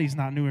my body's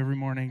not new every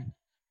morning.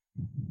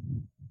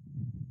 And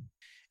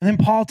then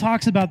Paul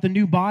talks about the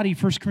new body,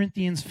 1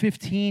 Corinthians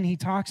 15. He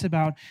talks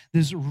about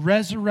this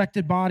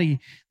resurrected body,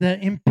 the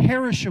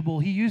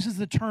imperishable. He uses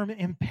the term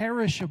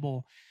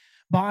imperishable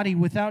body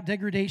without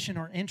degradation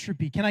or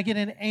entropy. Can I get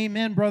an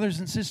amen, brothers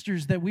and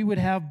sisters, that we would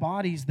have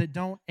bodies that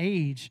don't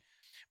age?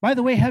 By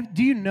the way,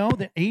 do you know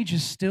that age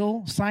is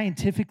still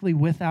scientifically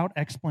without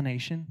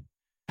explanation?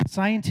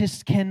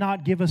 Scientists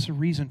cannot give us a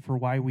reason for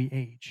why we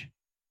age.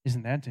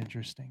 Isn't that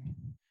interesting?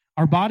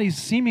 Our bodies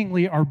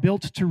seemingly are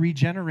built to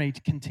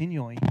regenerate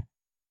continually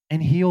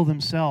and heal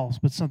themselves.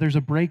 But so there's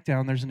a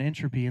breakdown, there's an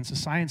entropy, and so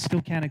science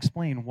still can't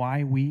explain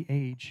why we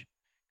age.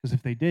 Because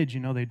if they did,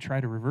 they'd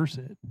try to reverse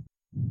it.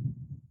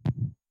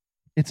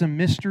 It's a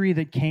mystery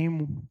that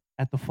came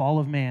at the fall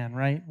of man,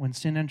 right? When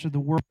sin entered the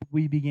world,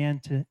 we began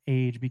to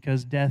age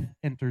because death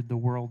entered the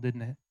world,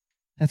 didn't it?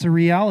 That's a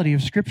reality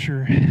of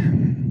Scripture.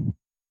 And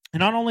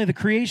not only the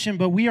creation,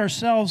 but we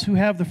ourselves who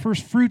have the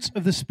first fruits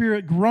of the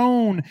Spirit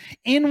groan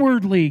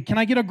inwardly. Can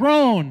I get a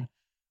groan?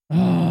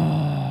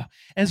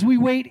 As we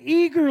wait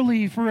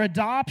eagerly for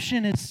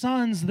adoption as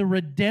sons, the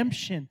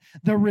redemption,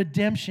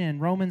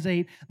 Romans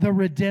 8, the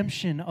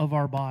redemption of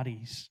our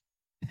bodies.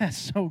 That's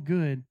so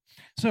good.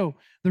 So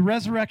the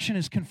resurrection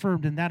is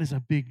confirmed, and that is a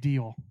big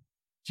deal.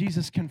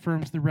 Jesus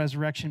confirms the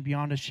resurrection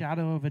beyond a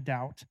shadow of a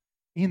doubt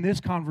in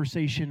this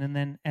conversation, and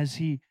then as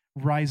he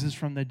rises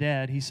from the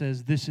dead, he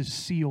says, this is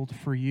sealed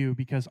for you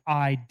because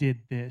I did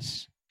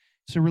this.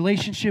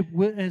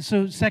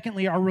 So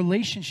secondly, our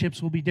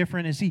relationships will be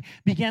different as he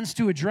begins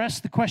to address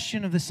the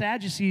question of the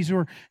Sadducees who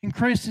are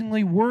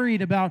increasingly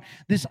worried about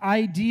this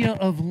idea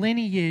of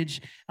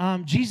lineage.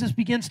 Jesus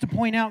begins to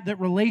point out that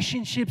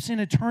relationships in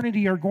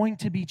eternity are going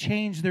to be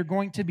changed. They're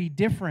going to be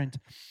different.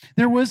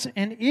 There was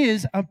and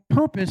is a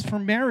purpose for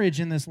marriage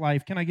in this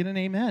life. Can I get an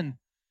amen?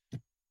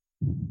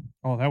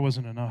 Oh, that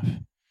wasn't enough.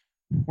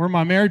 Where are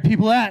my married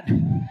people at?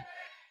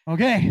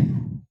 Okay.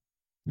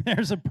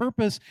 There's a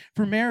purpose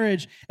for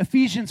marriage.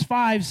 Ephesians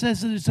 5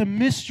 says that it's a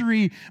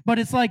mystery, but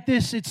it's like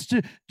this. It's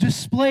to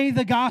display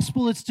the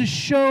gospel. It's to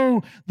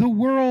show the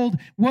world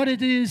what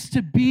it is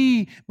to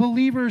be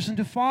believers and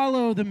to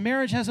follow. The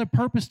marriage has a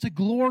purpose to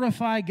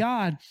glorify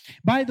God.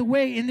 By the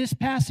way, in this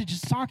passage,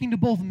 it's talking to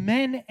both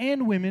men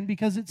and women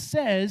because it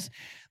says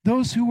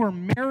those who are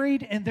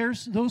married and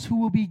there's those who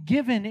will be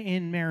given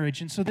in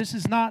marriage. And so this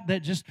is not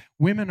that just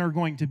women are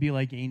going to be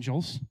like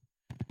angels,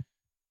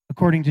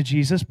 according to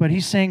Jesus, but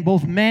he's saying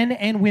both men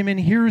and women,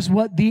 here's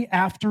what the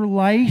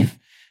afterlife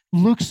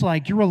looks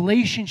like. Your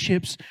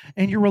relationships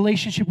and your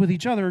relationship with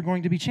each other are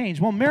going to be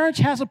changed. Well, marriage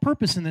has a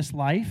purpose in this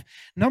life.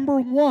 Number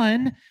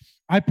one,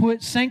 I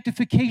put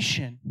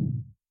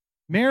sanctification.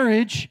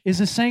 Marriage is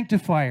a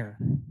sanctifier.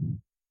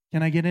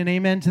 Can I get an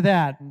amen to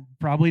that?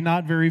 Probably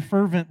not very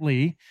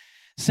fervently.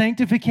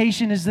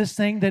 Sanctification is this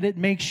thing that it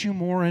makes you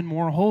more and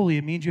more holy.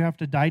 It means you have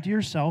to die to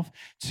yourself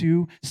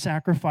to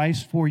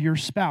sacrifice for your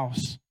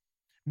spouse.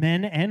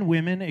 Men and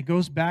women, it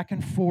goes back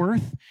and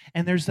forth,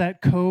 and there's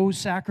that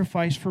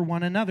co-sacrifice for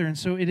one another. And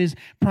so it is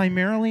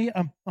primarily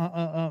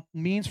a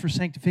means for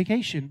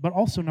sanctification, but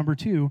also, number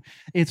two,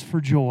 it's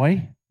for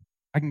joy.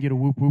 I can get a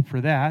whoop whoop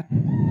for that.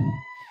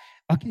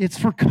 It's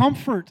for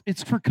comfort.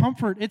 It's for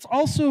comfort. It's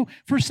also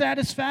for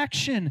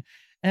satisfaction.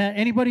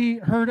 Anybody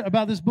heard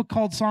about this book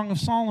called Song of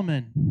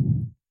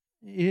Solomon?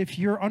 If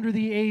you're under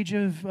the age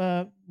of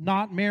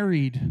not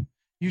married,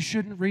 you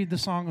shouldn't read the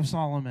Song of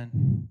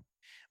Solomon.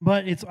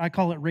 But I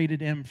call it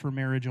rated M for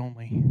marriage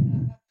only.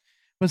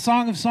 But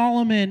Song of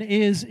Solomon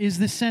is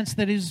the sense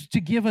that is to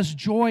give us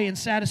joy and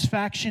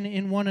satisfaction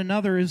in one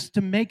another, is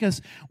to make us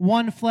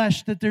one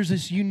flesh, that there's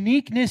this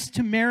uniqueness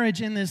to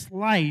marriage in this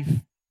life.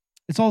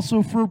 It's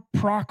also for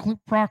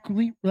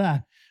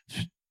to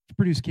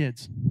produce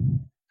kids.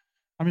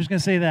 I'm just going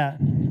to say that.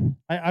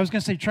 I was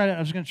going to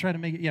try to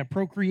make it,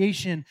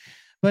 procreation.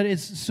 But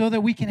it's so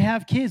that we can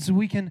have kids, so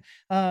we can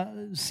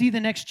see the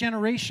next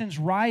generations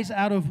rise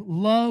out of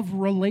love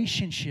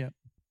relationship,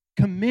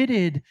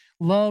 committed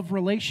love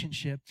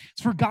relationship.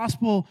 It's for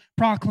gospel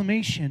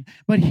proclamation.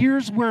 But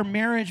here's where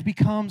marriage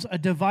becomes a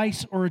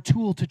device or a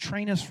tool to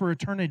train us for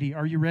eternity.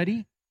 Are you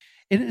ready?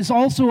 It is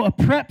also a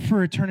prep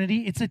for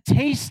eternity. It's a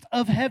taste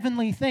of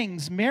heavenly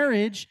things.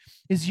 Marriage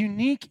is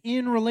unique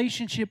in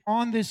relationship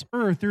on this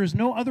earth. There is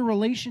no other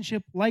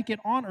relationship like it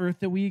on earth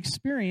that we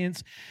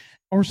experience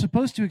or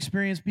supposed to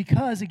experience,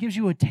 because it gives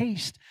you a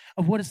taste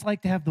of what it's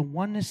like to have the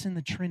oneness in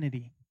the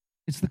Trinity.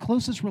 It's the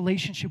closest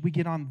relationship we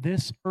get on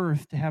this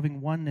earth to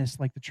having oneness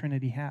like the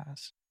Trinity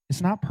has.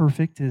 It's not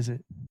perfect, is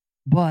it?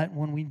 But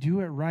when we do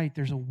it right,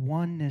 there's a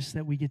oneness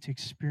that we get to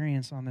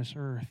experience on this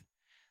earth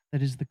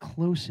that is the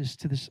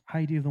closest to this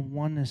idea of the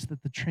oneness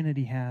that the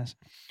Trinity has.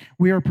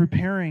 We are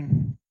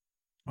preparing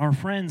our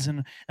friends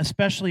and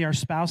especially our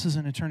spouses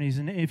in eternities.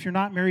 And if you're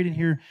not married in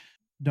here,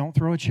 don't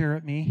throw a chair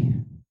at me.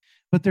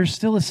 But there's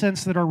still a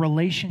sense that our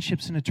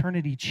relationships in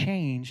eternity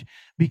change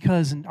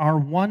because our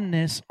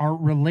oneness, our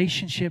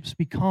relationships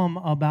become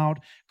about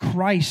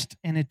Christ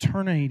and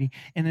eternity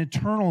and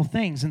eternal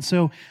things. And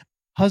so,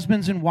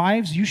 husbands and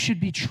wives, you should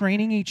be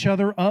training each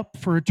other up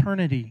for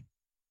eternity,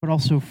 but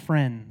also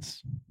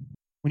friends.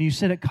 When you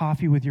sit at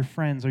coffee with your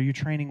friends, are you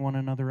training one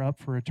another up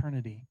for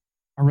eternity?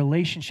 Our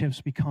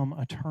relationships become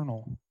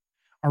eternal.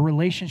 Our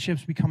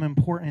relationships become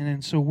important,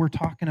 and so we're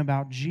talking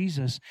about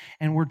Jesus,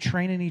 and we're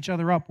training each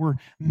other up. We're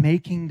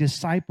making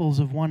disciples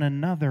of one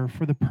another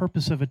for the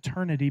purpose of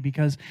eternity,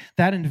 because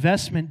that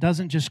investment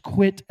doesn't just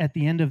quit at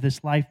the end of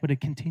this life, but it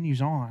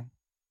continues on.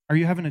 Are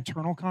you having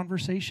eternal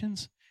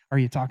conversations? Or are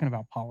you talking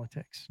about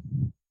politics?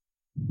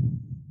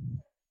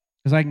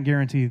 Because I can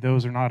guarantee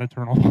those are not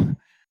eternal.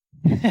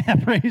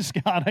 Praise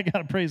God. I got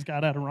to praise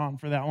God out of Ron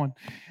for that one.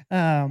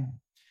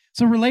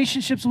 So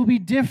relationships will be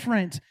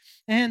different.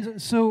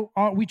 And so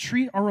we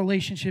treat our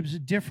relationships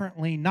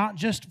differently, not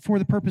just for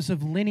the purpose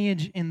of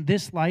lineage in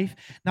this life,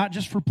 not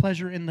just for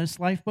pleasure in this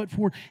life, but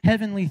for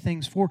heavenly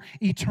things, for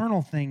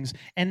eternal things.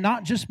 And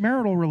not just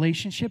marital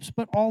relationships,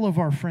 but all of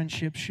our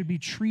friendships should be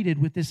treated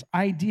with this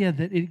idea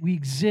that we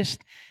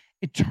exist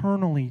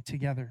eternally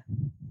together.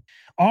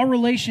 All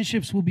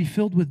relationships will be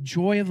filled with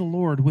joy of the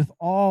Lord, with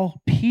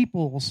all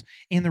peoples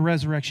in the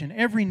resurrection.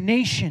 Every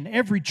nation,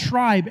 every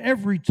tribe,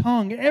 every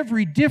tongue,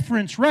 every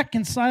difference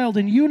reconciled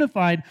and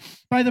unified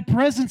by the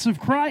presence of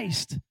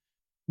Christ.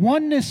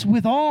 Oneness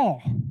with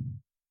all.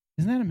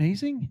 Isn't that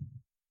amazing?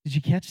 Did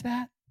you catch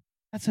that?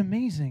 That's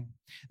amazing.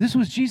 This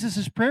was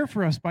Jesus' prayer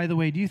for us, by the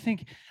way. Do you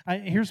think,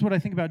 here's what I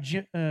think about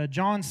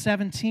John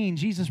 17.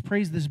 Jesus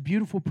prays this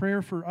beautiful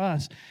prayer for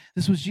us.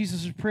 This was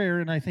Jesus' prayer,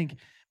 and I think,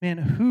 man,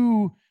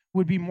 who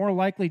would be more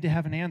likely to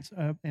have an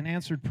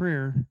answered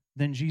prayer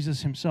than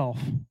Jesus himself,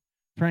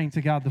 praying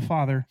to God the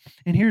Father?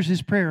 And here's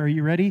his prayer. Are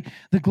you ready?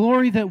 The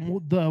glory that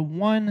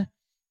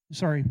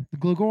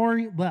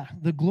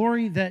the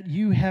glory that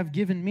you have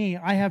given me,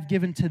 I have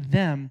given to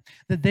them,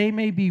 that they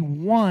may be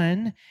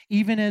one,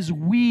 even as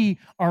we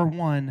are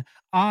one.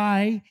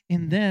 I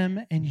in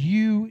them and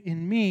you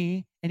in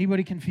me.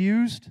 Anybody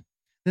confused?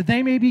 That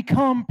they may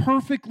become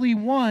perfectly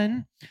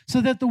one,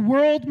 so that the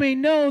world may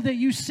know that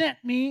you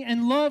sent me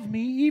and love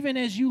me, even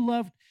as you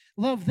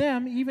love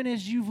them, even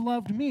as you've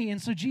loved me.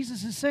 And so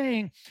Jesus is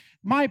saying,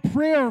 my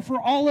prayer for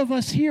all of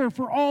us here,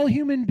 for all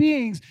human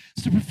beings,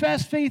 is to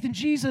profess faith in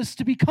Jesus,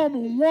 to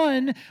become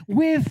one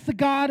with the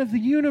God of the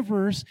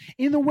universe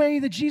in the way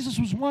that Jesus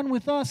was one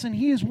with us and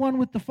he is one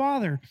with the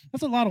Father.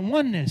 That's a lot of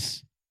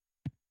oneness.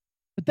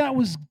 But that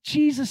was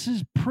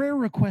Jesus' prayer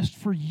request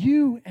for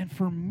you and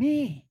for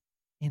me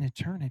in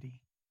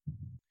eternity.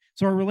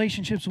 So our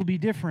relationships will be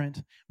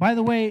different. By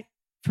the way,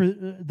 for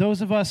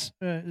those of us,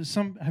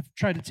 some have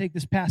tried to take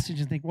this passage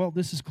and think, well,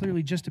 this is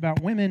clearly just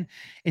about women.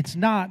 It's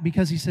not,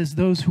 because he says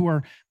those who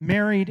are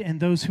married and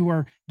those who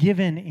are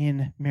given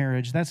in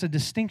marriage. That's a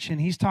distinction.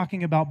 He's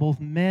talking about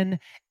both men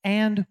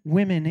and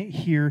women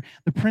here.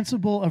 The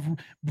principle of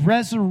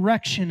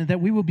resurrection, that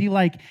we will be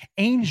like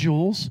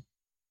angels,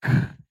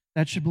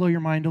 that should blow your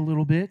mind a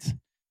little bit,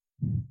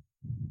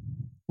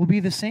 will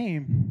be the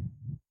same.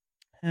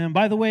 And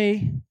by the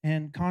way,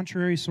 and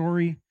contrary,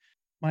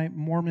 my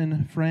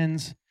Mormon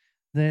friends,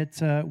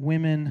 that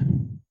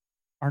women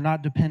are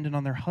not dependent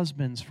on their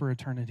husbands for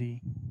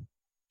eternity.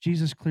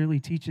 Jesus clearly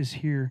teaches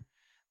here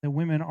that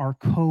women are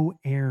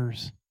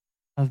co-heirs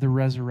of the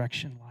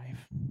resurrection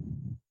life,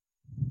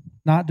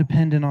 not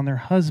dependent on their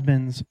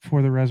husbands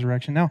for the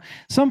resurrection. Now,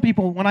 some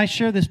people, when I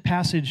share this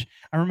passage,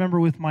 I remember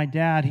with my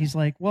dad, he's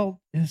like,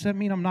 well, does that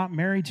mean I'm not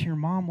married to your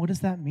mom? What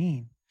does that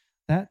mean?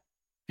 That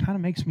kind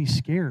of makes me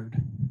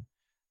scared.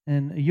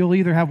 And you'll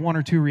either have one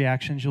or two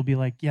reactions. You'll be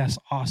like, yes,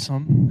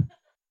 awesome.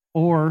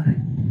 Or,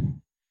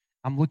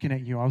 I'm looking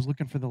at you. I was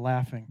looking for the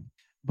laughing.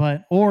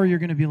 Or you're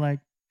going to be like,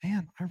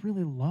 man, I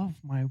really love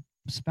my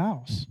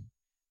spouse.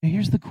 And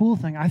here's the cool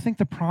thing. I think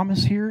the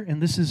promise here,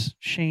 and this is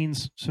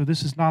Shane's, so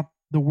this is not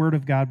the word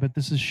of God, but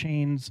this is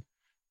Shane's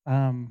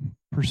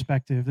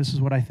perspective. This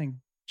is what I think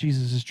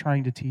Jesus is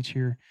trying to teach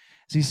here.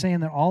 Is he's saying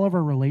that all of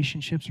our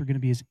relationships are going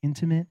to be as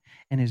intimate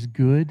and as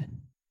good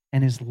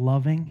and as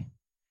loving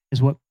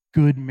as what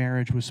good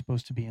marriage was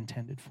supposed to be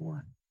intended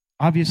for.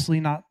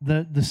 Obviously not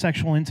the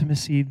sexual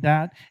intimacy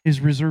that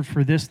is reserved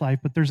for this life,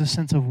 but there's a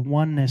sense of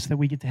oneness that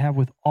we get to have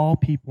with all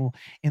people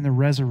in the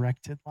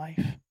resurrected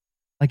life.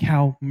 Like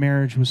how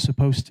marriage was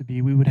supposed to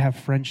be. We would have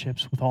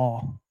friendships with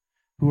all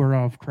who are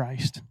of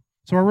Christ.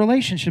 So our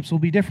relationships will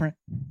be different.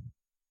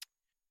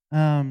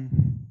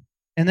 And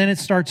then it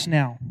starts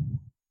now.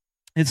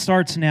 It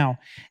starts now.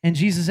 And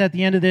Jesus, at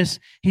the end of this,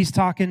 he's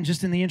talking,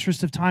 just in the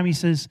interest of time,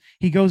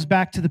 he goes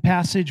back to the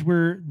passage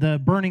where the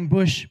burning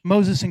bush,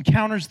 Moses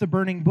encounters the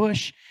burning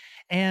bush,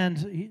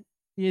 and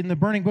in the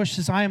burning bush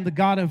says, I am the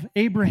God of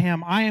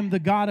Abraham, I am the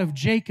God of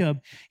Jacob.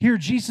 Here,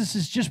 Jesus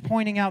is just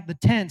pointing out the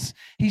tense.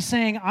 He's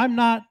saying, I'm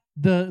not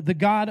the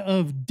God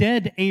of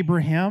dead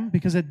Abraham,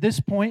 because at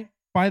this point,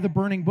 by the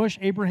burning bush.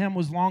 Abraham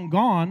was long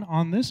gone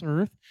on this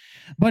earth,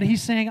 but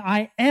he's saying,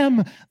 I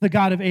am the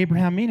God of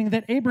Abraham, meaning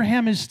that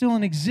Abraham is still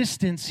in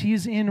existence. He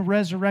is in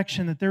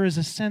resurrection, that there is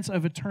a sense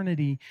of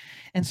eternity.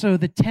 And so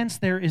the tense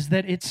there is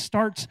that it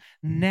starts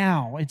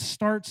now. It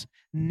starts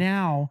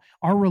now.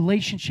 Our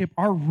relationship,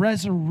 our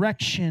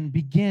resurrection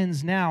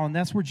begins now. And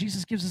that's where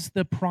Jesus gives us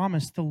the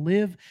promise to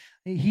live.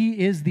 He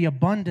is the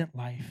abundant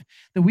life,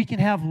 that we can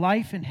have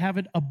life and have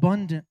it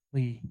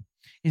abundantly,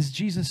 is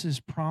Jesus'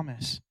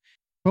 promise.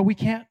 But we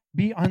can't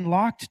be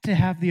unlocked to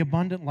have the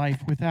abundant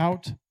life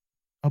without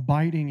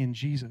abiding in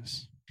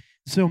Jesus.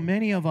 So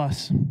many of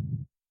us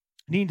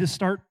need to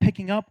start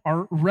picking up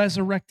our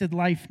resurrected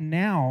life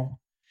now,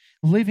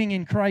 living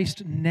in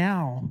Christ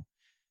now,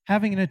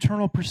 having an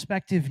eternal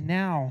perspective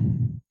now.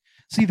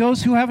 See,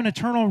 those who have an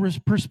eternal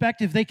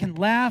perspective, they can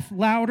laugh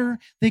louder,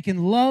 they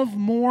can love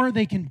more,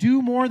 they can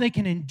do more, they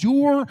can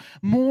endure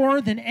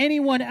more than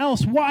anyone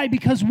else. Why?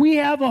 Because we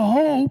have a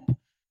hope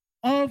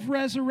of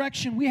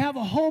resurrection. We have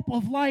a hope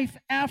of life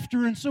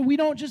after. And so we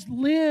don't just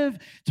live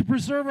to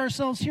preserve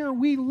ourselves here.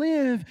 We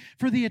live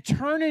for the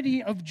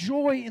eternity of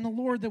joy in the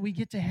Lord that we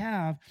get to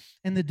have,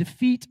 and the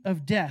defeat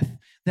of death,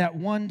 that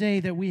one day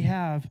that we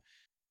have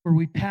where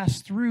we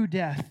pass through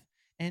death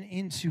and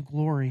into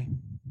glory.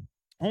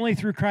 Only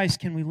through Christ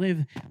can we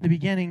live the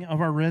beginning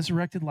of our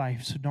resurrected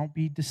life, so don't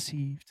be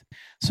deceived.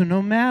 So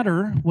no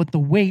matter what the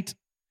weight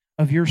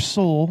of your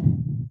soul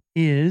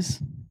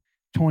is,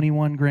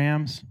 21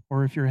 grams,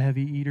 or if you're a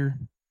heavy eater,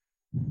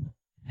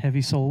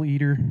 heavy soul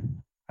eater.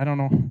 I don't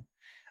know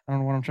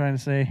what I'm trying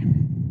to say.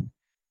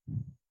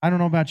 I don't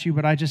know about you,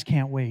 but I just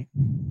can't wait.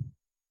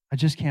 I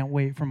just can't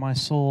wait for my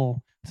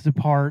soul to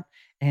depart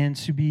and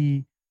to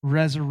be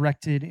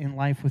resurrected in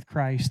life with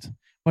Christ.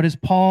 But as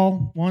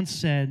Paul once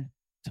said,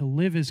 to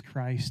live is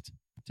Christ,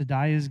 to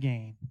die is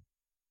gain.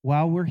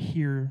 While we're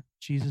here,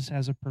 Jesus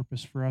has a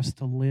purpose for us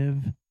to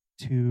live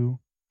to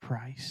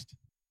Christ.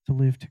 To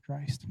live to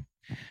Christ.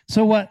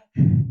 So what?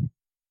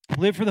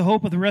 Live for the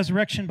hope of the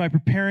resurrection by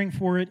preparing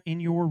for it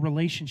in your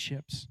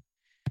relationships.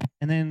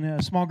 And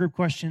then small group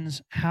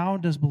questions. How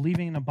does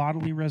believing in a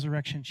bodily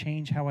resurrection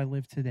change how I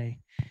live today?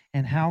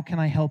 And how can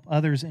I help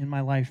others in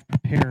my life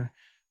prepare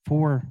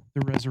for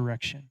the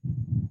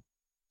resurrection?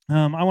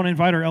 I want to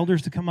invite our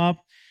elders to come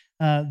up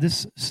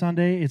this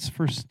Sunday. It's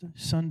first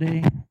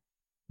Sunday.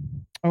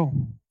 Oh,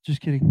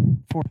 just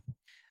kidding. Fourth.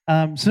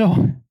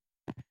 So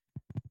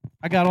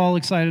I got all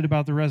excited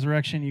about the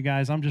resurrection, you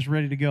guys. I'm just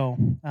ready to go.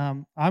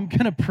 I'm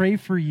going to pray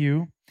for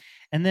you.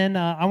 And then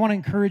I want to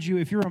encourage you,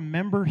 if you're a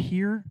member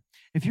here,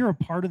 if you're a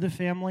part of the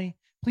family,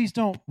 please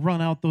don't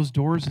run out those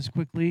doors as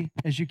quickly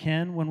as you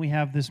can when we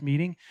have this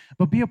meeting.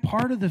 But be a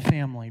part of the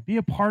family. Be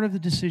a part of the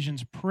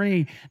decisions.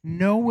 Pray.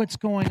 Know what's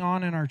going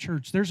on in our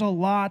church. There's a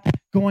lot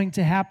going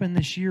to happen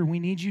this year. We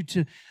need you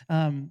to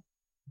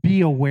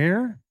be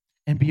aware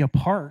and be a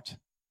part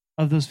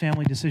of those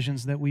family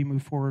decisions that we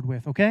move forward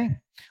with, okay?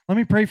 Let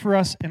me pray for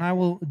us, and I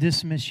will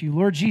dismiss you.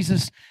 Lord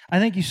Jesus, I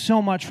thank you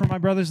so much for my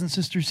brothers and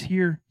sisters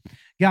here.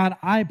 God,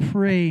 I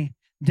pray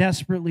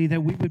desperately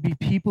that we would be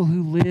people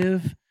who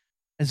live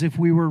as if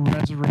we were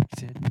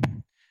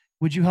resurrected.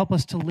 Would you help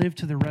us to live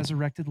to the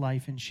resurrected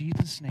life? In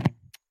Jesus' name,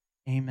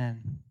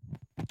 amen.